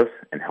around us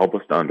and help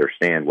us to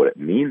understand what it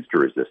means to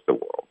resist the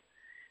world,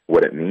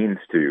 what it means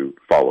to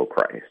follow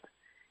Christ.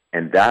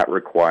 And that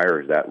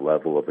requires that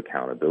level of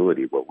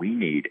accountability where we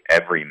need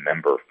every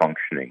member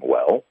functioning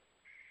well,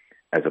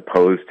 as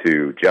opposed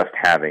to just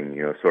having,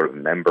 sort of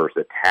members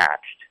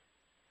attached,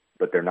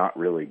 but they're not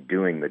really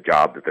doing the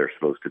job that they're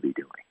supposed to be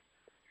doing.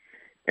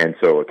 And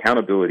so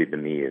accountability to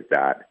me is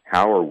that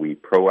how are we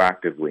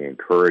proactively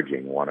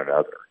encouraging one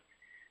another?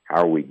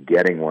 How are we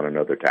getting one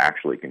another to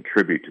actually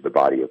contribute to the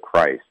body of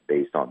Christ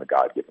based on the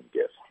God-given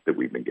gifts that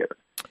we've been given?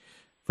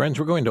 Friends,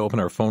 we're going to open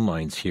our phone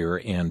lines here,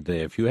 and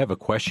if you have a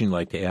question you'd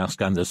like to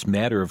ask on this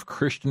matter of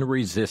Christian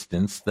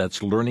resistance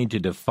that's learning to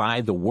defy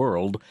the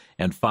world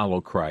and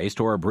follow Christ,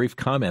 or a brief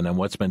comment on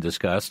what's been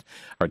discussed,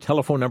 our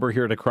telephone number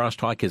here at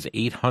Crosstalk is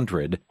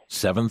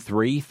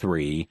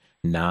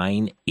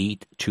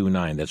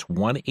 800-733-9829. That's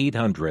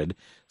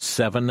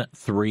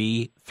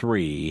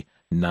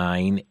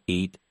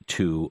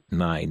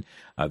 1-800-733-9829.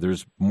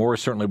 There's more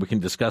certainly we can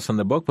discuss on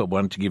the book, but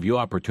wanted to give you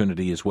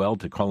opportunity as well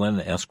to call in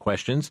and ask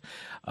questions.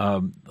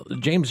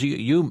 James,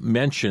 you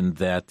mentioned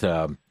that,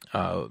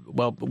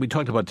 we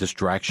talked about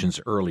distractions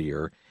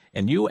earlier,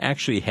 and you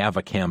actually have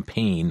a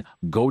campaign,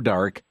 Go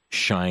Dark,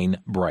 Shine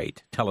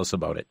Bright. Tell us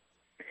about it.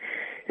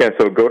 Yeah,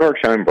 so Go Dark,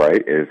 Shine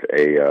Bright is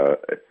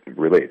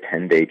really a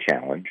 10-day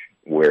challenge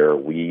where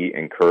we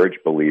encourage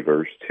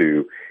believers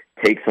to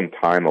take some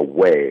time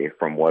away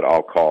from what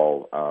I'll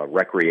call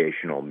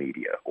recreational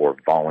media or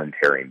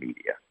voluntary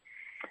media.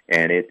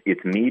 And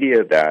it's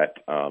media that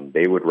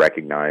they would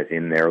recognize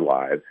in their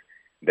lives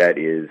that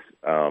is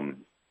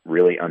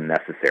really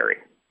unnecessary,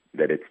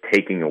 that it's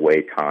taking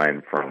away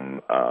time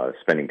from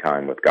spending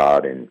time with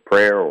God in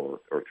prayer or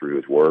through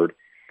His Word.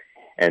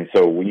 And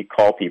so we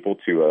call people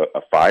to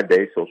a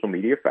 5-day social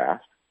media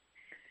fast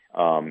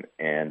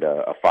and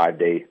a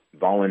 5-day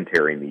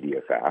voluntary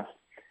media fast,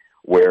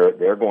 where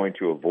they're going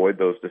to avoid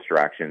those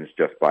distractions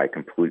just by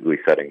completely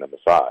setting them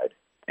aside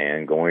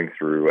and going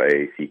through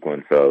a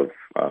sequence of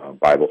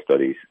Bible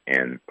studies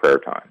and prayer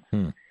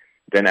times.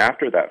 Then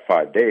after that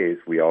 5 days,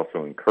 we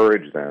also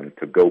encourage them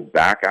to go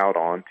back out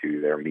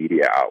onto their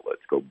media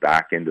outlets, go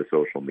back into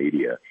social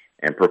media,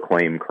 and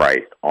proclaim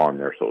Christ on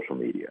their social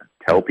media.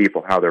 Tell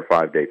people how their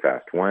 5-day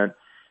fast went,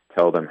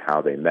 tell them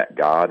how they met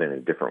God in a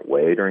different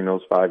way during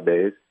those 5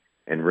 days,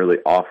 and really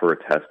offer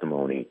a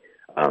testimony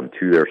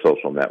to their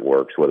social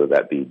networks, whether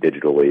that be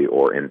digitally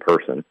or in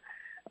person,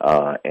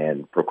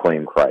 and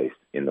proclaim Christ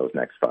in those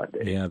next 5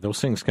 days. Yeah, those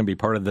things can be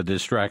part of the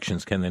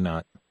distractions, can they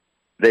not?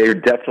 They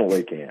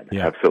definitely can.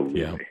 Yeah.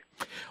 Absolutely. Yeah.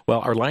 Well,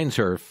 our lines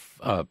are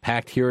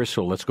packed here,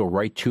 so let's go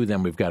right to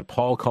them. We've got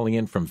Paul calling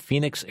in from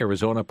Phoenix,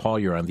 Arizona. Paul,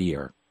 you're on the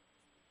air.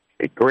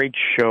 A great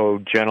show,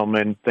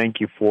 gentlemen.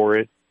 Thank you for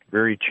it.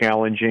 Very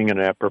challenging and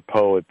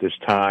apropos at this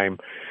time.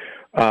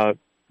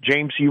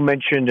 James, you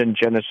mentioned in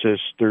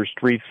Genesis there's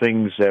 3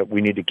 things that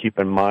we need to keep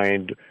in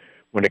mind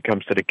when it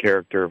comes to the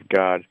character of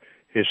God.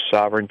 His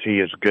sovereignty,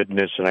 his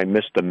goodness, and I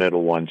missed the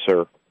middle one,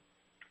 sir.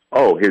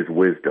 Oh, his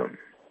wisdom.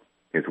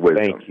 His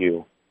wisdom. Thank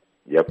you.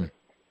 Yep,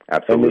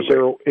 absolutely.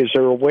 And is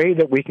there a way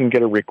that we can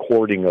get a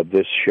recording of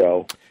this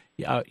show?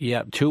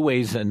 Yeah, 2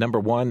 ways. Number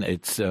one,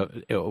 it's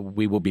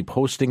we will be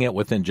posting it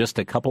within just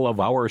a couple of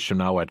hours from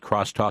now at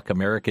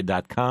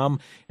crosstalkamerica.com.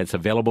 It's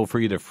available for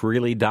you to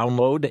freely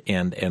download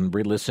and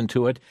re-listen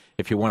to it.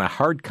 If you want a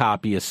hard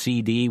copy, a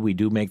CD, we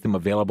do make them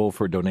available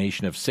for a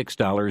donation of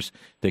 $6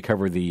 to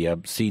cover the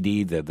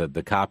CD,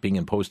 the copying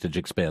and postage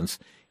expense,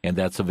 and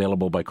that's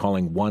available by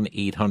calling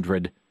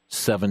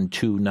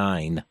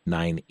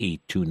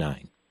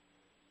 1-800-729-9829.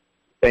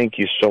 Thank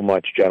you so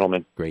much,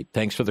 gentlemen. Great.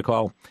 Thanks for the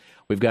call.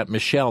 We've got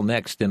Michelle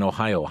next in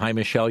Ohio. Hi,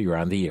 Michelle. You're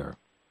on the air.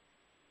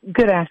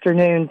 Good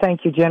afternoon.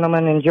 Thank you,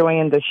 gentlemen.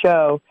 Enjoying the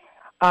show.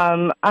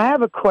 I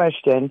have a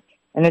question,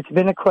 and it's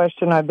been a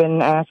question I've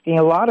been asking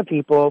a lot of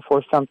people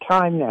for some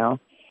time now,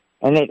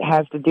 and it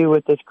has to do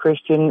with this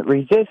Christian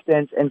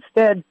resistance.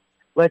 Instead,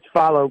 let's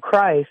follow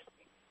Christ.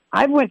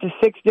 I went to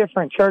 6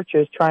 different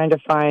churches trying to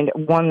find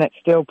one that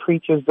still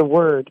preaches the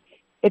word.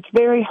 It's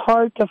very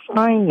hard to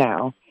find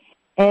now,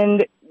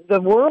 and the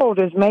world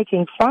is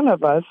making fun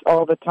of us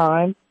all the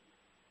time,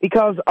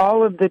 because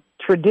all of the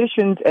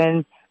traditions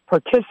and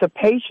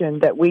participation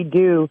that we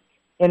do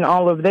in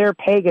all of their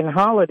pagan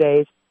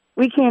holidays,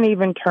 we can't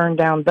even turn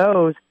down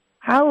those.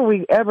 How are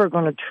we ever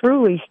going to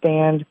truly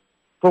stand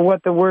for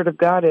what the Word of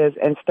God is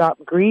and stop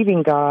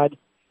grieving God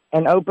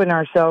and open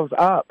ourselves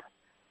up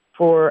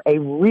for a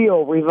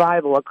real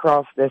revival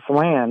across this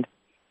land?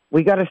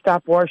 We got to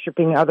stop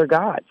worshiping other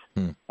gods.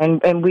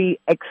 And we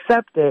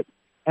accept it,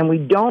 and we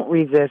don't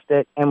resist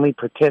it, and we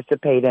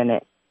participate in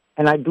it.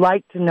 And I'd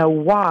like to know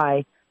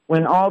why,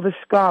 when all the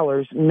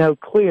scholars know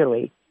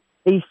clearly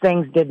these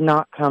things did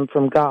not come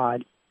from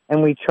God,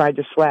 and we tried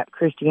to slap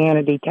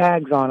Christianity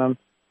tags on them,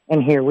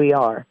 and here we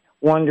are,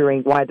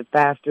 wondering why the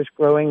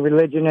fastest-growing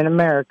religion in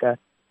America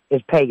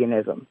is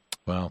paganism.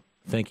 Well,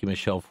 thank you,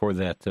 Michelle, for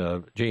that.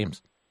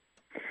 James?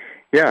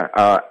 Yeah,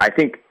 I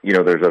think,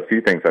 there's a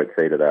few things I'd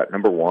say to that.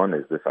 Number one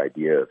is this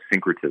idea of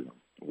syncretism,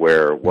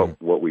 where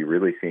what we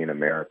really see in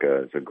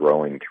America as a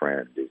growing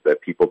trend is that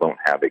people don't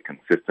have a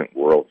consistent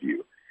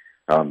worldview.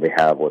 They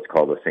have what's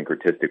called a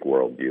syncretistic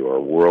worldview, or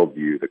a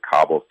worldview that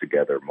cobbles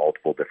together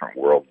multiple different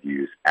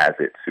worldviews as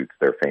it suits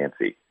their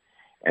fancy.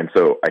 And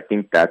so I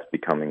think that's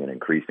becoming an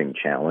increasing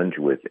challenge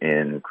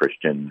within the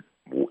Christian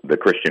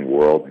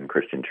world and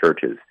Christian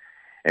churches.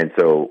 And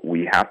so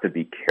we have to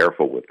be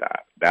careful with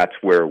that. That's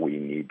where we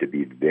need to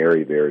be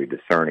very, very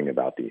discerning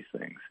about these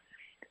things.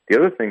 The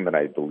other thing that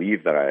I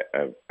believe that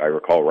I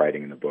recall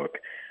writing in the book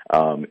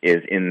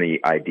is in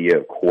the idea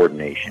of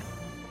coordination.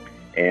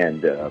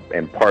 And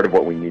part of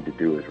what we need to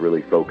do is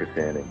really focus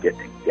in and get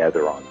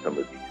together on some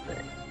of these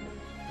things.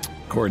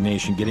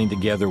 Coordination, getting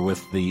together with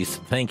these.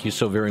 Thank you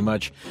so very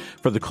much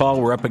for the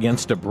call. We're up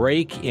against a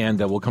break, and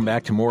we'll come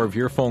back to more of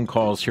your phone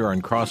calls here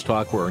on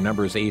Crosstalk, where our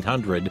number is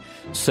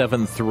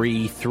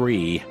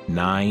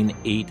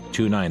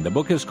 800-733-9829. The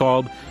book is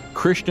called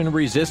Christian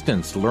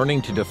Resistance,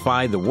 Learning to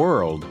Defy the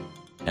World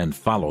and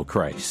Follow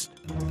Christ.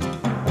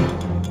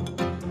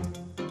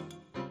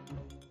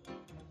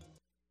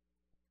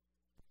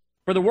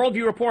 For the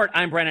Worldview Report,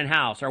 I'm Brennan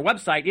House. Our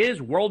website is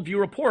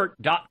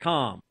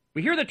worldviewreport.com.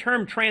 We hear the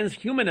term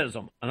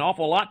transhumanism an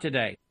awful lot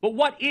today. But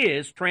what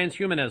is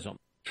transhumanism?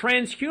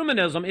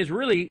 Transhumanism is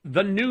really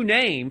the new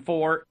name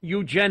for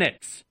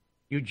eugenics.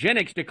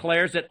 Eugenics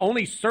declares that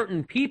only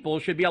certain people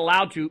should be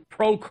allowed to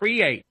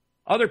procreate.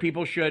 Other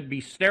people should be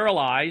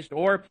sterilized,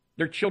 or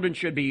their children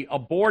should be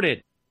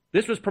aborted.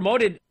 This was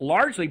promoted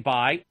largely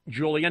by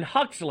Julian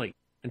Huxley.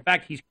 In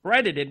fact, he's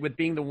credited with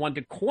being the one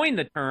to coin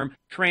the term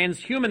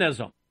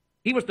transhumanism.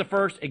 He was the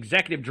first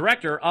executive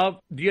director of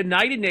the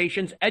United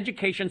Nations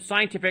Education,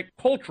 Scientific,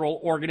 Cultural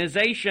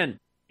Organization.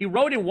 He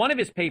wrote in one of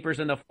his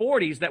papers in the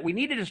 40s that we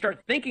needed to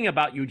start thinking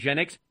about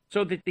eugenics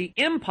so that the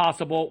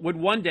impossible would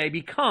one day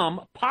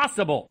become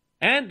possible.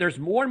 And there's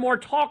more and more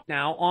talk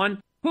now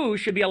on who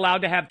should be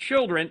allowed to have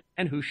children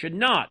and who should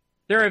not.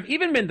 There have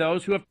even been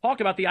those who have talked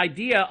about the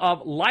idea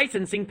of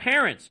licensing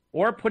parents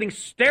or putting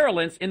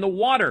sterilants in the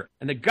water,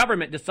 and the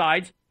government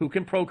decides who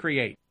can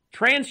procreate.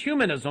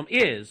 Transhumanism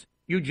is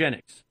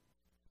eugenics.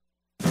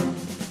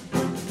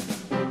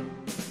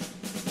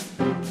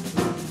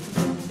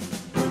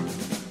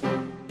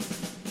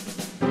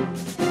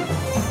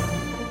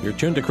 You're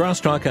tuned to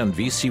Crosstalk on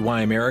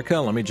VCY America.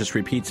 Let me just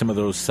repeat some of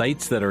those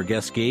sites that our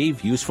guest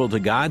gave.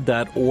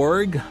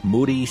 UsefulToGod.org,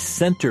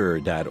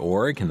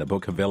 MoodyCenter.org, and the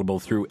book available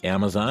through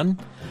Amazon.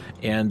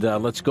 And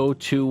let's go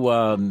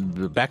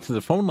to back to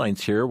the phone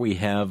lines here. We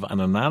have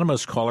an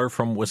anonymous caller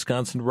from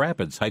Wisconsin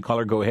Rapids. Hi,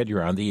 caller. Go ahead.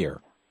 You're on the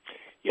air.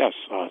 Yes,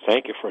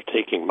 thank you for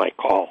taking my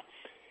call.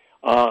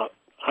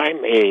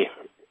 I'm a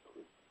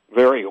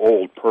very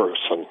old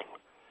person,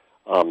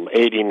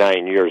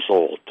 89 years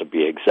old to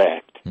be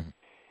exact. Mm-hmm.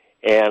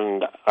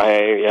 And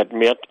I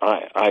admit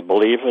I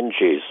believe in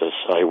Jesus.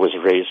 I was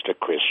raised a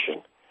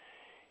Christian.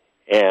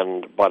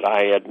 But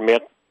I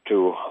admit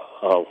to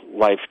a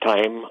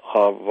lifetime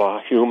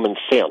of human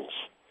sins.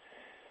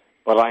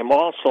 But I'm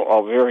also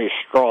a very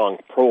strong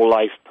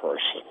pro-life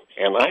person.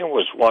 And I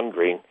was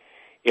wondering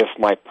if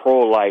my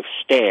pro-life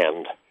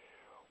stand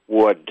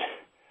would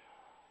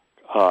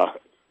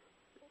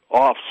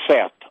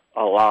offset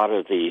a lot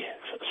of the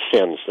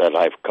sins that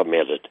I've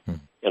committed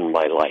in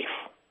my life.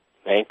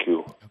 Thank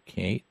you.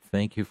 Okay,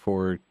 thank you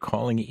for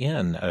calling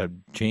in.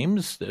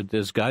 James,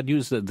 does God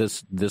use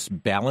this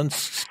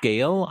balanced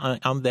scale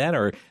on that,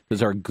 or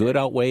does our good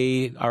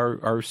outweigh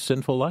our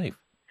sinful life?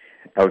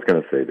 I was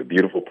going to say the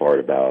beautiful part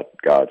about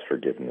God's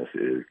forgiveness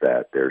is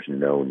that there's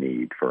no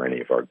need for any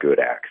of our good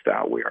acts to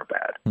outweigh our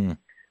bad.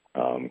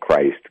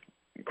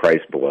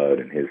 Christ's blood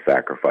and his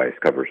sacrifice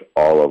covers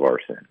all of our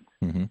sins,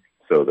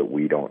 so that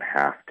we don't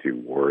have to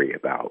worry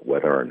about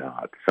whether or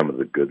not some of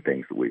the good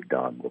things that we've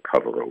done will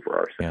cover over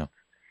our sins. Yeah.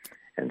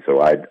 And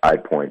so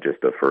I'd point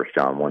just to 1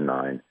 John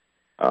 1:9.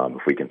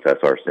 If we confess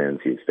our sins,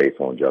 he is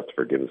faithful and just to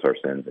forgive us our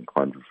sins and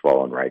cleanse us of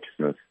all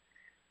unrighteousness.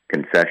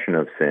 Confession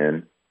of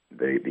sin,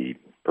 the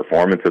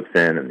performance of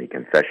sin and the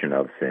confession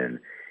of sin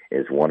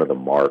is one of the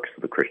marks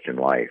of the Christian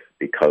life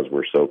because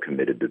we're so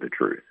committed to the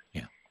truth.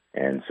 Yeah.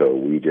 And so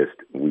we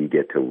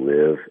get to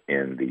live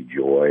in the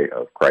joy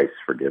of Christ's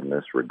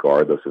forgiveness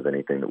regardless of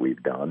anything that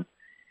we've done.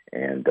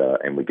 And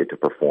we get to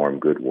perform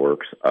good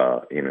works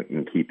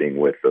in keeping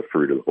with the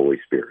fruit of the Holy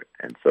Spirit.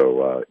 And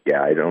so,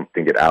 I don't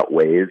think it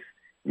outweighs.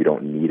 You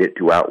don't need it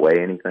to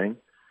outweigh anything,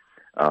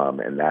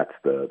 and that's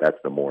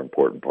the more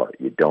important part.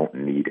 You don't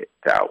need it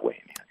to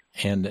outweigh anything.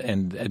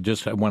 And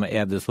just I want to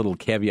add this little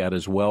caveat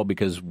as well,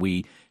 because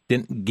we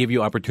didn't give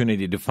you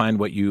opportunity to define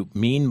what you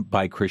mean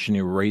by Christian.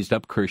 You were raised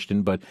up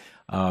Christian, but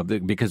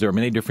because there are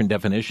many different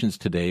definitions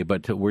today,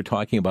 but we're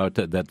talking about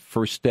that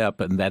first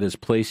step, and that is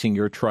placing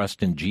your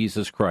trust in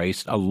Jesus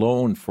Christ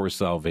alone for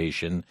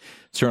salvation.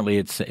 Certainly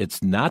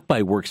it's not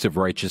by works of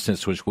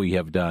righteousness which we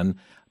have done,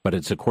 but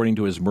it's according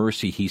to his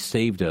mercy he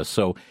saved us.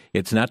 So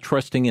it's not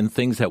trusting in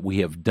things that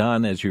we have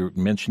done, as you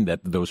mentioned, that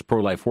those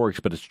pro-life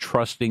works, but it's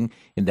trusting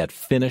in that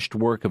finished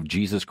work of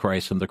Jesus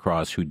Christ on the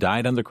cross, who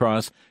died on the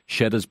cross,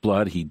 shed his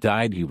blood, he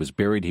died, he was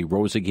buried, he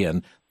rose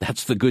again.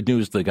 That's the good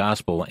news of the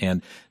gospel.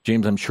 And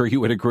James, I'm sure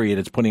you would agree,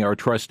 it's putting our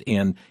trust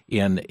in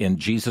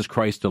Jesus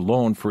Christ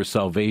alone for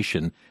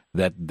salvation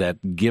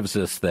that gives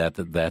us that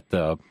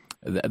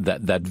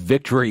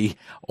victory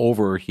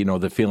over,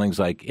 the feelings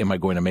like, am I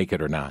going to make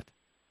it or not?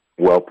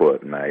 Well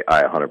put, and I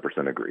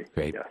 100% agree.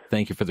 Great. Yes.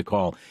 Thank you for the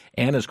call.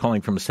 Ann is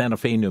calling from Santa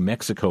Fe, New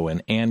Mexico,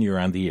 and Ann, you're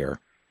on the air.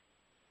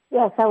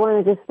 Yes, I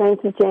want to just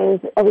thank you,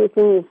 James.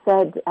 Everything you've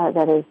said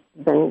that has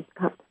been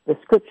the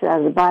scripture out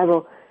of the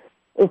Bible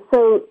is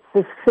so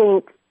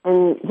succinct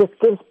and just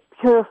gives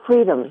pure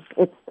freedom.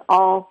 It's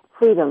all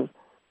freedom.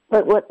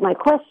 But what my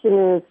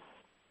question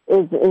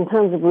is in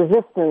terms of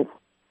resistance,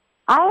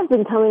 I have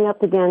been coming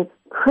up against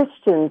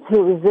Christians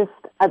who resist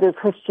other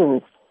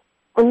Christians,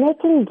 and they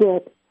can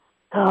get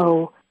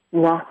so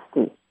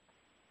nasty.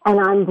 And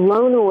I'm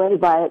blown away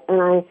by it.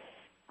 And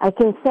I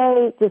can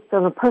say, just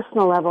on a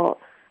personal level,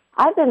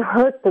 I've been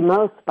hurt the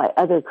most by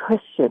other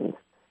Christians.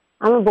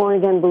 I'm a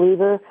born-again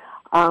believer.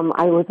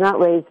 I was not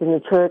raised in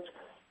the church.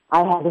 I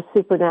had a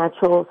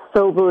supernatural,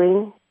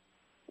 sobering,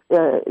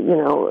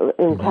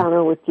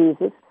 encounter with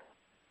Jesus,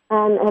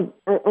 and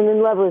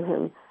in love with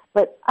him.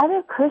 But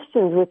other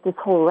Christians with this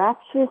whole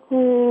rapture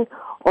thing,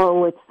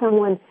 or with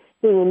someone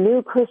being a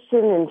new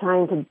Christian and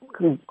trying to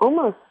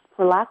almost,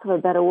 for lack of a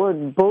better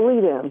word,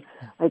 bully them.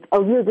 Like,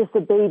 oh, you're just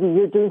a baby,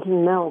 you're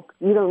drinking milk,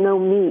 you don't know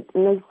meat.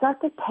 And they start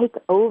to take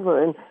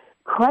over and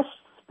crush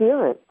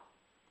spirits.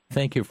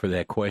 Thank you for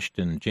that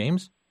question.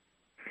 James?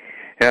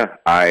 Yeah,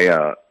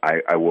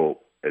 I will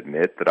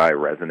admit that I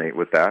resonate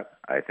with that.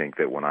 I think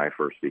that when I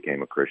first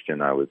became a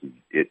Christian,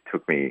 it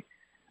took me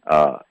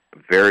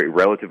very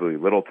relatively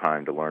little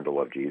time to learn to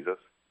love Jesus.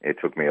 It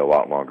took me a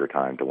lot longer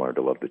time to learn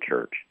to love the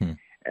church.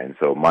 And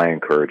so my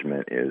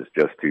encouragement is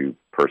just to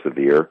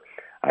persevere.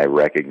 I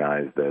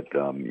recognize that,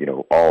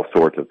 all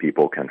sorts of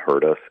people can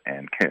hurt us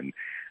and can,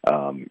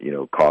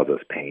 cause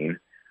us pain.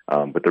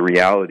 But the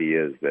reality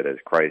is that as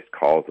Christ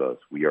calls us,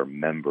 we are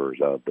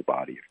members of the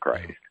body of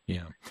Christ.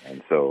 Yeah.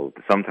 And so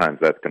sometimes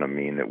that's going to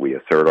mean that we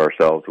assert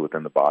ourselves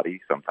within the body.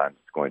 Sometimes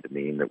it's going to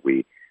mean that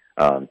we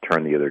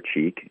turn the other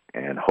cheek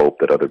and hope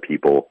that other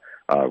people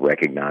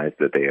recognize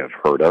that they have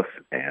hurt us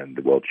and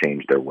will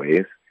change their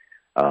ways.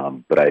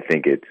 But I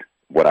think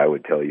what I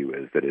would tell you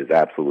is that it is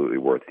absolutely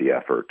worth the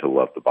effort to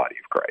love the body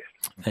of Christ.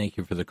 Thank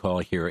you for the call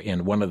here.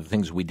 And one of the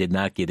things we did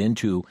not get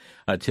into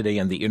today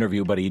in the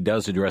interview, but he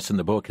does address in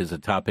the book, is the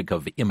topic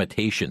of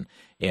imitation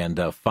and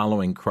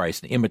following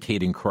Christ,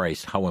 imitating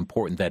Christ, how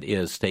important that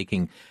is,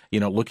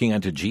 looking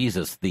unto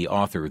Jesus, the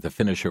author, the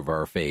finisher of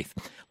our faith.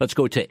 Let's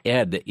go to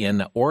Ed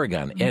in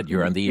Oregon. Ed,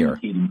 you're on the air.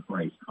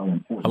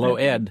 Hello,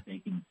 Ed.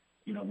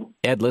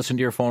 Ed, listen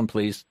to your phone,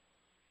 please.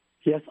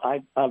 Yes,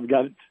 I've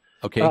got it.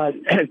 Okay.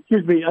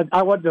 Excuse me.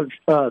 I want to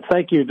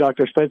thank you,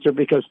 Dr. Spencer,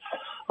 because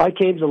I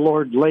came to the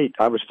Lord late.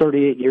 I was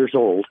 38 years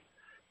old,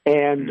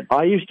 and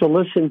I used to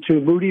listen to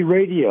Moody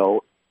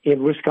Radio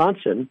in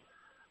Wisconsin,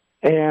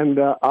 and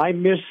I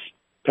miss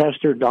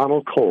Pastor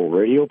Donald Cole,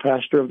 radio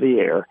pastor of the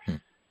air.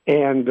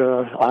 And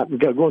I'm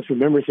going through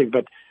memory thing,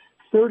 but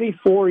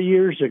 34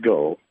 years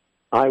ago,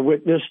 my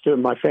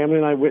family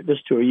and I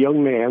witnessed to a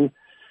young man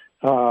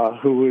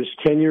who was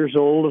 10 years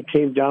old and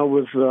came down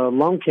with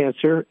lung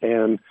cancer,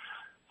 and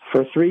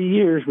for 3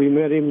 years, we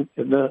met him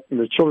in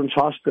the Children's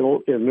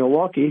Hospital in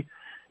Milwaukee,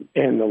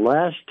 and the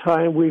last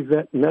time we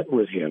met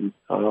with him,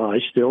 I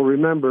still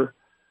remember,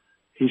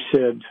 he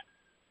said,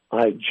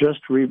 I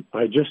just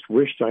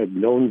wished I'd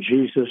known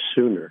Jesus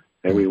sooner.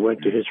 And we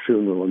went to his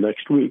funeral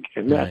next week,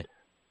 and that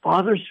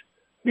bothers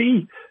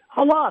me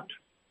a lot.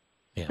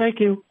 Yeah. Thank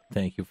you.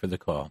 Thank you for the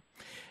call.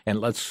 And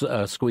let's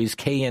squeeze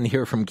Kay in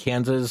here from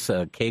Kansas.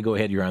 Kay, go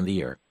ahead. You're on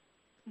the air.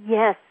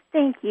 Yes.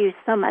 Thank you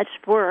so much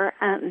for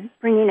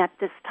bringing up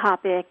this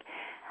topic.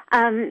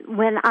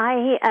 When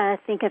I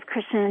think of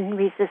Christian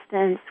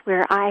resistance,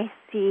 where I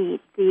see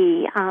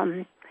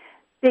the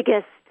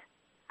biggest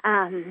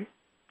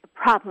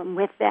problem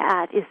with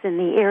that is in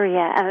the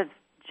area of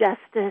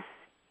justice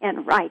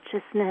and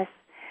righteousness.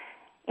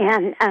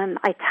 And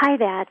I tie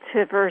that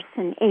to a verse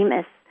in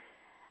Amos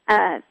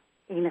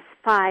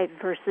 5,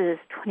 verses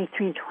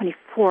 23 and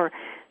 24,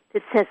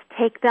 that says,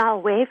 Take thou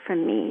away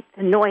from me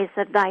the noise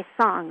of thy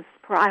songs,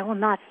 for I will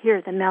not hear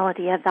the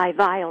melody of thy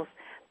viols,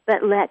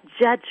 but let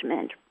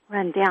judgment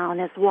run down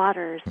as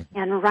waters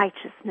and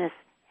righteousness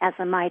as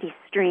a mighty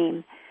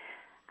stream.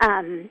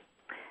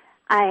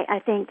 I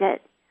think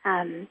that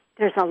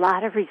there's a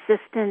lot of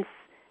resistance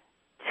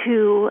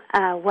to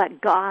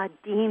what God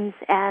deems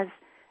as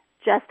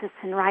justice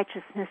and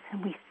righteousness,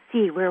 and we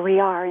see where we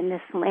are in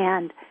this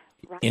land.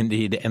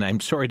 Indeed, and I'm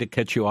sorry to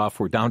cut you off.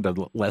 We're down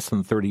to less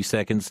than 30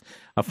 seconds.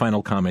 A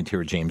final comment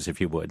here, James,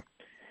 if you would.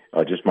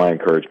 Just my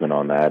encouragement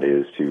on that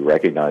is to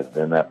recognize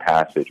that in that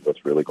passage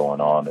what's really going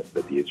on is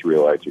that the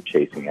Israelites are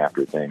chasing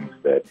after things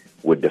that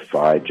would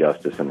defy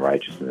justice and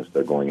righteousness.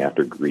 They're going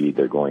after greed.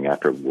 They're going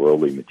after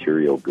worldly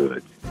material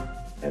goods.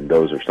 And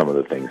those are some of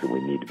the things that we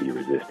need to be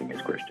resisting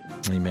as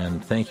Christians. Amen.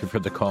 Thank you for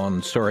the call.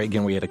 And sorry,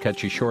 again, we had to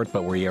cut you short,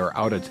 but we are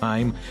out of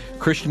time.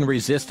 Christian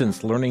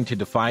Resistance, Learning to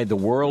Defy the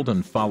World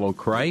and Follow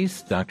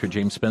Christ. Dr.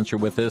 James Spencer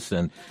with us.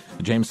 And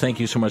James, thank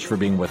you so much for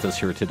being with us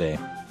here today.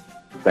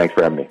 Thanks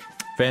for having me.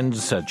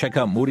 Friends, check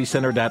out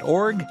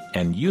moodycenter.org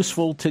and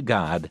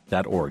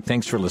usefultogod.org.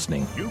 Thanks for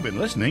listening. You've been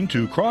listening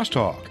to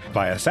Crosstalk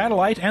via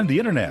satellite and the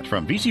internet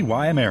from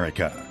VCY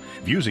America.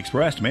 Views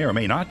expressed may or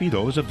may not be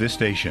those of this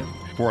station.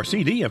 For a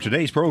CD of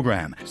today's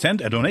program, send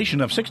a donation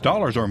of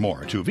 $6 or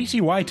more to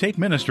VCY Tape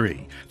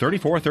Ministry,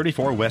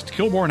 3434 West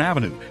Kilbourne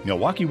Avenue,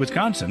 Milwaukee,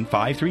 Wisconsin,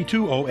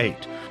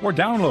 53208, or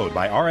download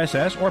by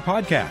RSS or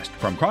podcast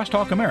from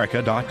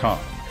crosstalkamerica.com.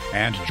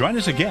 And join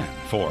us again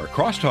for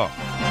Crosstalk.